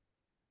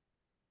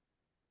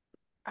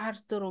 I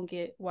still don't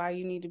get why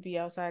you need to be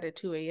outside at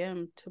 2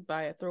 a.m. to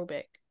buy a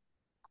throwback.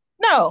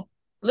 No,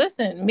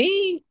 listen,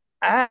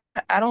 I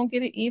don't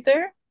get it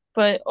either,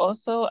 but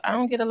also I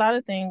don't get a lot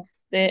of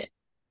things that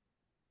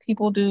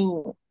people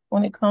do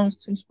when it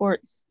comes to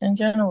sports in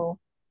general.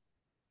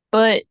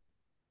 But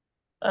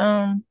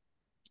I'm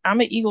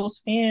an Eagles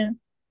fan,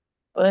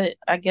 but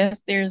I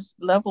guess there's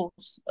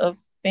levels of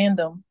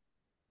fandom.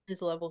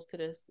 There's levels to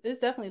this. It's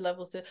definitely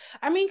levels to.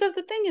 I mean, because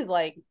the thing is,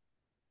 like,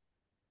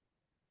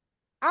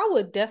 I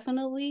would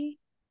definitely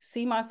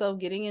see myself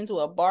getting into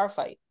a bar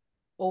fight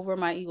over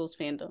my Eagles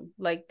fandom.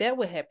 Like that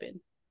would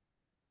happen.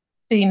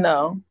 See,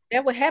 no,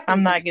 that would happen.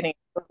 I'm not getting.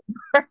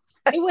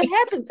 It would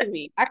happen to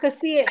me. I could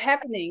see it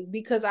happening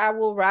because I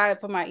will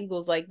ride for my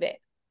Eagles like that.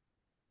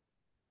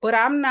 But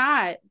I'm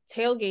not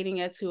tailgating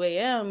at 2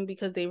 a.m.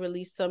 because they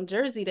released some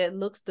jersey that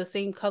looks the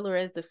same color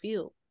as the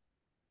field.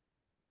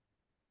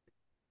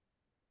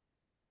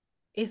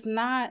 It's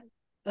not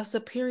a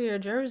superior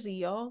jersey,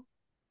 y'all.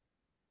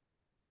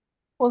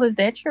 Well, is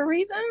that your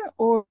reason,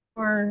 or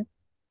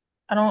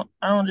I don't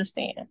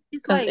understand?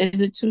 It's like,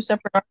 is it two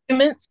separate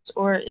arguments,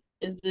 or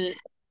is it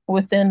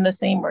within the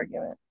same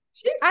argument?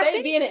 She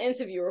stayed being an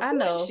interviewer. I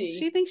know.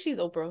 She thinks she's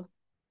Oprah.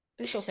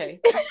 It's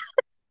okay.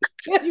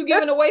 You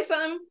giving away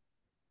something?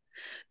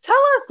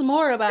 Tell us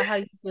more about how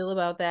you feel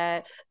about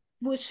that.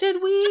 Well,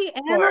 should we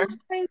analyze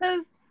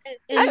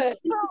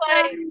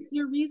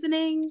your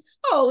reasoning?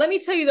 Oh, let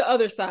me tell you the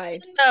other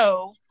side.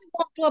 No.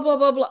 Blah, blah,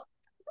 blah, blah.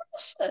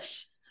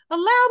 Shush.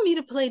 Allow me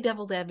to play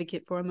devil's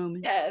advocate for a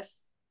moment. Yes.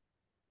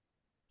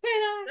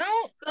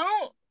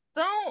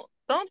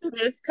 Don't do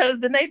this, because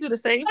then they do the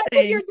same That's thing.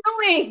 What you're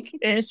doing.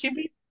 And she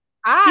be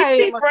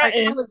fronting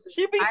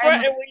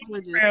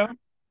when you around.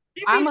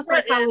 I'm a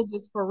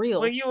psychologist for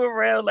real. When you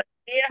around, like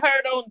me and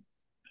her don't do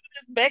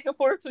this back and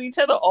forth to each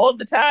other all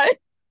the time.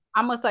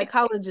 I'm a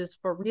psychologist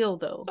for real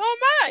though. So am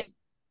I.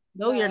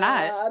 No, you're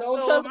not.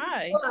 Don't tell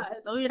me.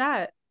 No, you're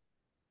not.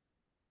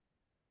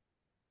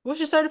 What's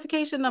your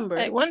certification number?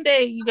 Hey, one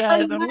day, you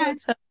guys, I'm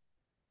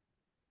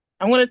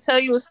gonna tell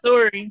you a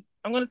story.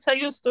 I'm gonna tell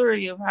you a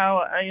story of how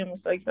I am a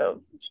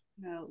psychologist.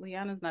 No,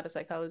 Liana's not a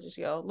psychologist,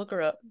 y'all. Look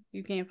her up.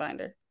 You can't find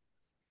her.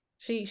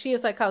 She a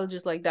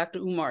psychologist like Dr.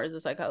 Umar is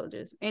a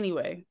psychologist.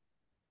 Anyway,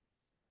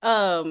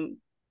 let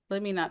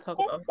me not talk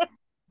about her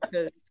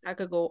because I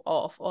could go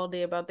off all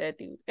day about that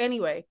dude.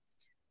 Anyway,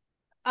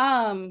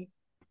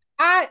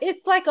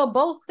 it's like a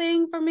both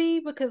thing for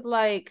me because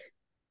like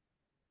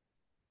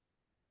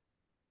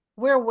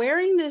we're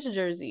wearing this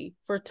jersey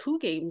for 2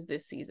 games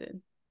this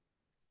season.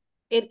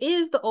 It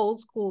is the old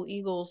school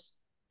Eagles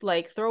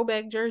like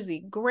throwback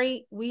jersey.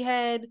 Great. We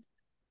had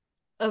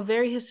a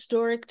very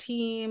historic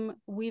team.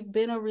 We've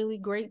been a really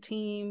great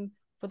team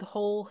for the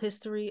whole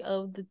history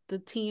of the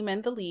team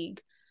and the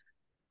league.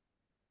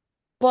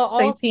 But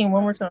Say also team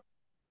one more time.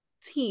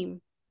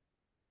 team.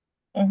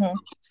 Mm-hmm.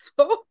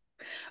 So,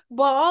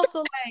 but also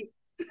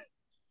like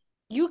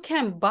you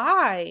can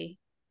buy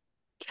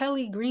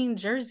Kelly Green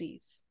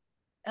jerseys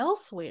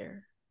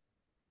elsewhere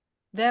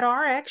that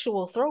are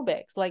actual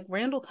throwbacks. Like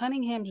Randall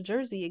Cunningham's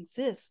jersey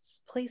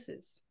exists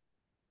places.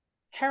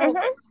 Harold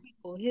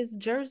Carmichael, his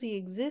jersey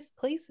exists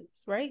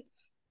places, right?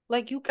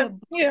 Like you could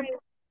Yeah. buy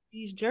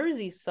these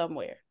jerseys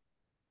somewhere.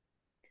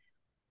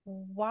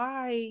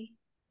 Why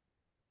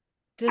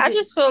does I it?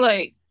 just feel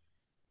like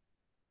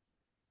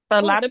a Oh,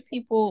 lot of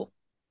people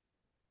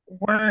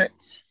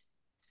weren't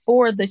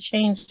for the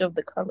change of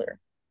the color.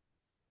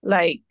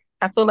 Like,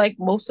 I feel like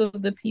most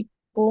of the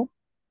people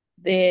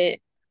that,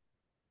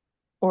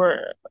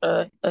 or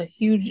a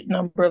huge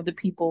number of the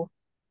people,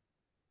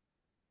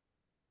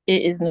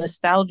 it is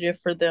nostalgia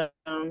for them,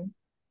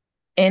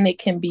 and it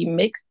can be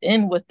mixed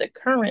in with the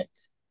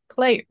current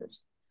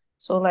players.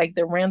 So, like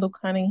the Randall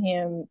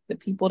Cunningham, the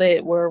people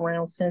that were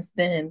around since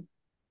then.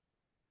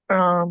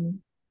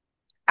 Um,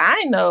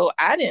 I know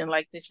I didn't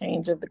like the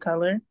change of the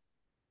color.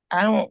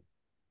 I don't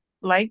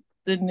like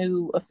the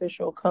new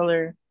official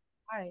color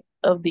why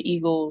of the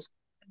Eagles.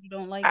 you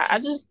don't like I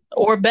change? just,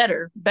 or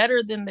better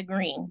than the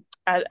green.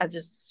 I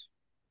just,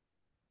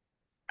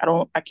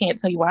 I can't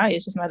tell you why.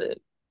 It's just not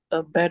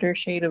a better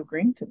shade of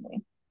green to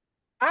me.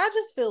 I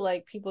just feel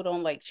like people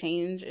don't like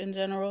change in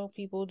general.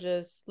 People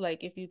just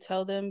like if you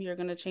tell them you're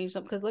gonna change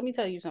something. Because let me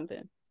tell you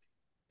something.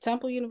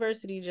 Temple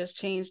University just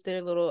changed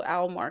their little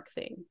owl mark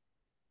thing,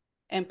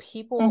 and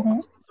people Mm-hmm.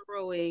 are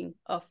throwing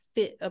a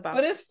fit about.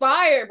 But it's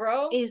fire,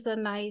 bro. It's a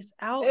nice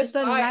owl. It's It's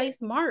a fire.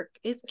 nice mark.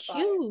 It's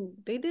fire.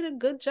 cute. They did a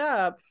good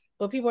job.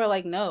 But people are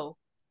like, no,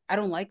 I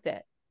don't like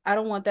that. I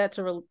don't want that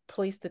to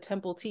replace the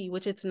Temple T,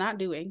 which it's not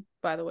doing,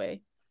 by the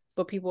way.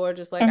 But people are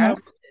just like, I Mm-hmm.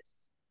 don't want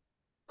this.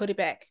 Put it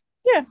back.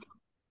 Yeah.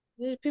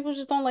 People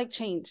just don't like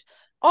change.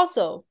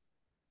 Also,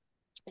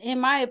 in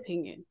my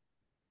opinion,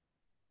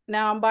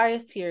 now I'm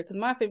biased here because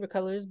my favorite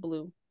color is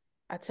blue.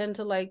 I tend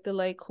to like the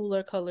like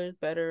cooler colors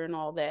better and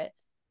all that.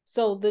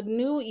 So the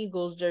new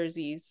Eagles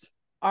jerseys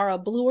are a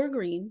blue or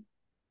green.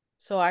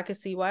 So I can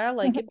see why I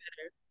like it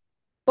better.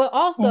 But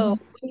also,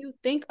 Mm-hmm. when you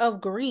think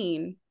of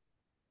green,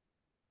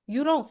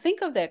 you don't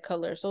think of that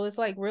color. So it's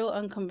like real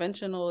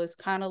unconventional. It's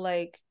kind of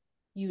like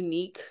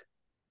unique.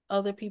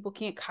 Other people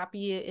can't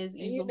copy it as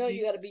easily. You know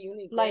you gotta be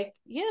unique. Like, right?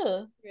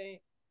 yeah. Right.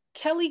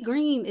 Kelly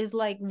green is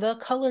like the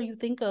color you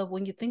think of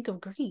when you think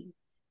of green.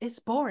 It's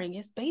boring.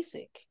 It's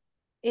basic.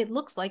 It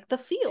looks like the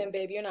field. And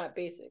babe, you're not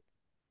basic.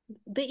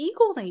 The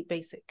Eagles ain't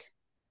basic.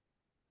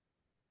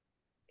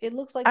 It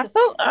looks like I the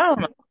felt, I don't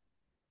know.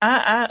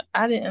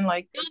 I didn't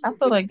like it. I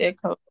feel like that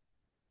color.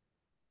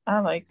 I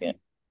like it.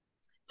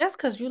 That's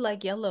because you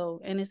like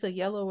yellow and it's a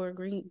yellow or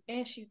green.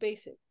 And she's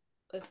basic.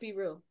 Let's be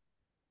real.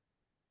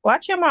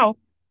 Watch your mouth.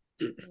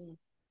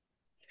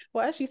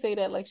 Why does she say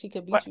that like she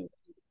could beat What? you?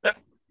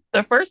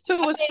 The first two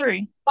was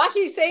free. Why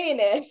she saying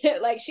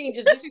that? Like she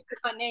just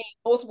disrespect my name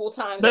multiple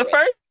times. The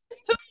already.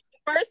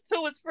 first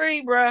two was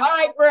free, bro. All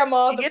right,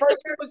 grandma. You The get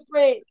first one was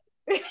free.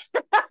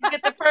 You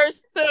get the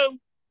first two.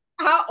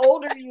 How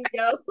old are you,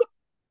 yo?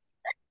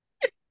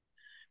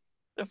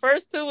 The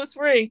first two was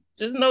free.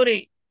 Just know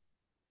that.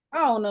 I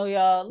don't know,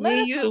 y'all. Let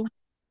Me us and know you.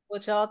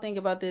 what y'all think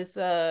about this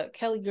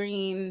Kelly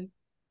Green,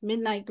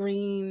 Midnight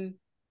Green,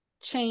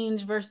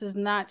 change versus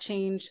not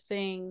change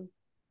thing.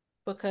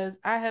 Because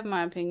I have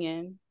my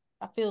opinion.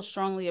 I feel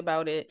strongly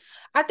about it.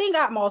 I think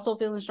I'm also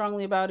feeling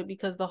strongly about it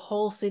because the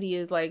whole city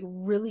is like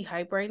really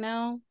hype right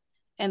now.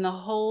 And the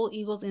whole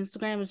Eagles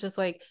Instagram is just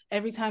like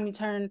every time you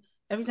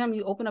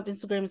open up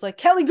Instagram, it's like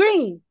Kelly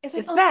Green.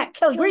 It's, like, back.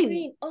 Kelly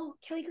Green. Oh,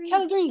 Kelly Green.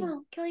 Kelly Green.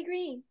 Oh, Kelly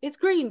Green. It's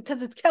green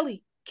because it's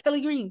Kelly.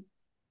 Kelly Green.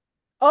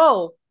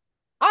 Oh,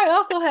 I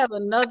also have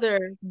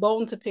another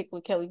bone to pick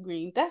with Kelly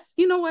Green.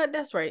 You know what?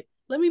 That's right.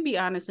 Let me be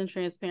honest and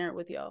transparent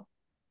with y'all.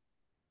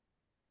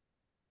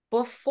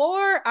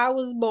 Before I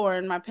was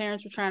born, my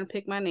parents were trying to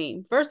pick my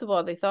name. First of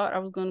all, they thought I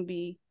was going to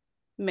be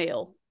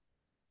male.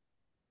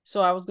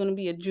 So I was going to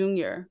be a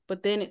junior.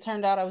 But then it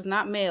turned out I was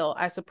not male.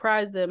 I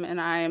surprised them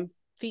and I am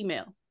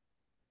female.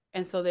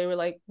 And so they were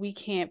like, we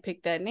can't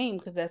pick that name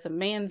because that's a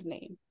man's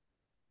name.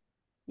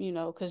 You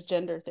know, because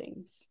gender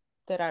things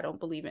that I don't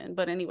believe in.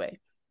 But anyway.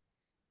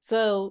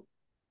 So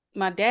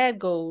my dad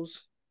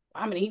goes,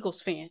 I'm an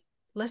Eagles fan.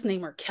 Let's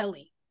name her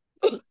Kelly.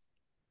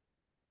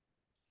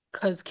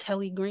 Because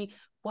Kelly Green.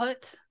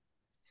 What?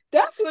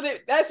 That's what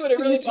it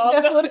really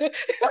boils down to.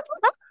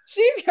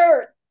 She's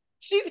hurt.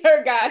 She's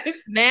hurt, guys.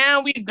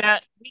 Now we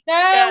got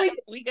Now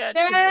we got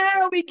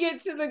we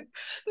get to the No,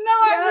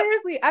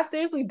 I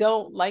seriously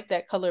don't like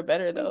that color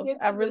better though.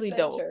 I really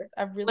don't. center.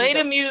 I really play the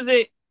don't.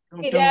 music.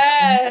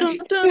 Yes.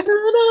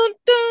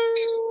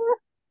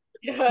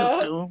 Yeah.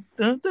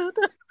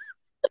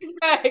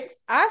 Max.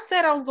 I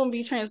said I was gonna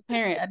be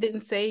transparent. I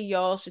didn't say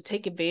y'all should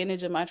take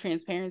advantage of my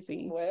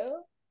transparency.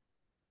 Well,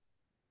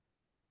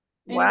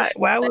 Anyway,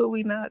 Why would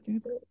we not do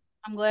that?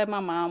 I'm glad my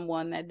mom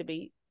won that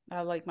debate.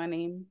 I like my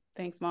name.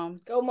 Thanks,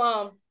 Mom. go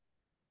mom.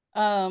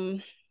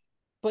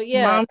 But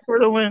yeah, Mom for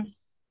the win.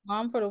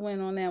 Mom for the win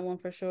on that one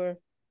for sure.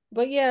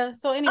 But yeah,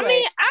 so anyway. I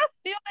mean, I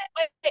feel that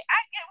way. I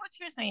get what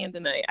you're saying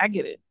tonight. I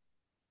get it.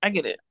 I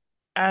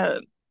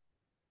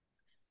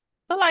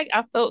feel like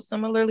I felt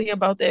similarly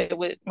about that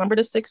with, remember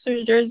the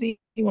Sixers jersey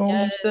when we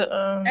used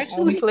to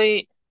when we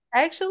played?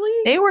 Actually,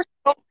 They were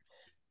so,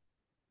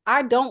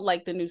 I don't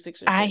like the new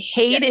Sixers I jersey.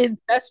 hated.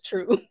 That's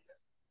true.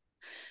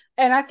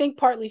 And I think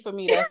partly for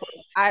me, that's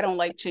like, I don't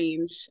like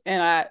change.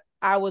 And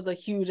I was a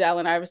huge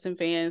Allen Iverson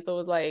fan. So it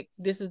was like,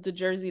 this is the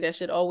jersey that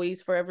should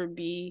always forever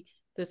be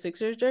the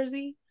Sixers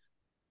jersey.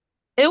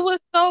 It was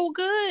so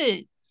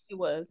good. It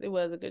was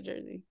a good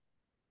jersey.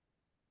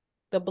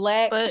 The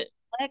black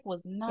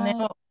was not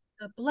now,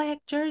 the black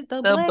jersey.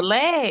 the black.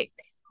 black.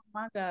 Oh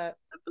my God.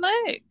 The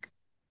black.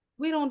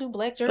 We don't do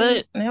black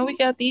jerseys. But now we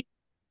got these.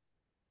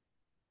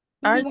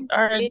 Our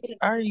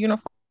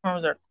uniforms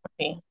are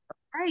corny.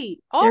 Right.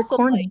 They're Also,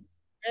 corny. like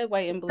red,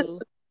 white, and blue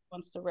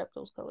wants to rep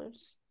those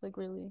colors. Like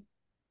really.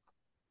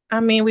 I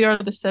mean, we are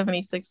the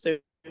 76ers,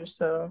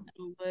 so.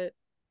 But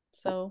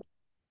so.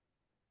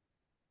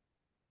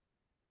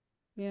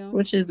 Yeah.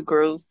 Which is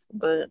gross,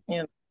 but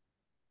I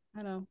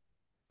know.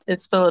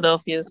 It's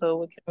Philadelphia, so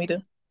what can we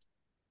do?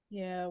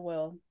 Yeah,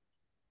 well,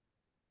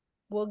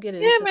 we'll get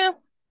into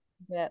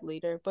that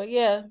later. But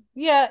yeah.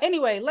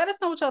 Anyway, let us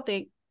know what y'all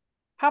think.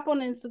 Hop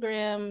on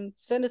Instagram,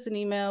 send us an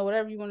email,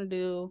 whatever you want to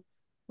do.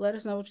 Let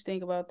us know what you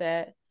think about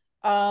that.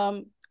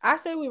 I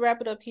say we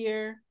wrap it up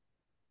here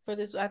for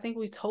this. I think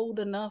we told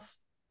enough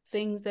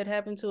things that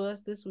happened to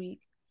us this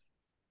week.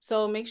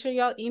 So make sure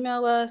y'all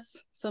email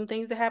us some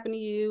things that happen to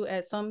you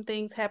at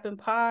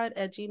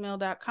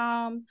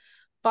somethingsHappenPod@gmail.com.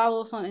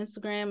 Follow us on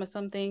Instagram at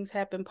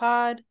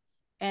somethingsHappenPod.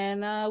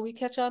 And we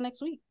catch y'all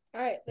next week.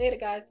 All right, later,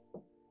 guys.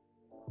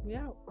 We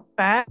out.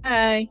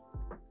 Bye.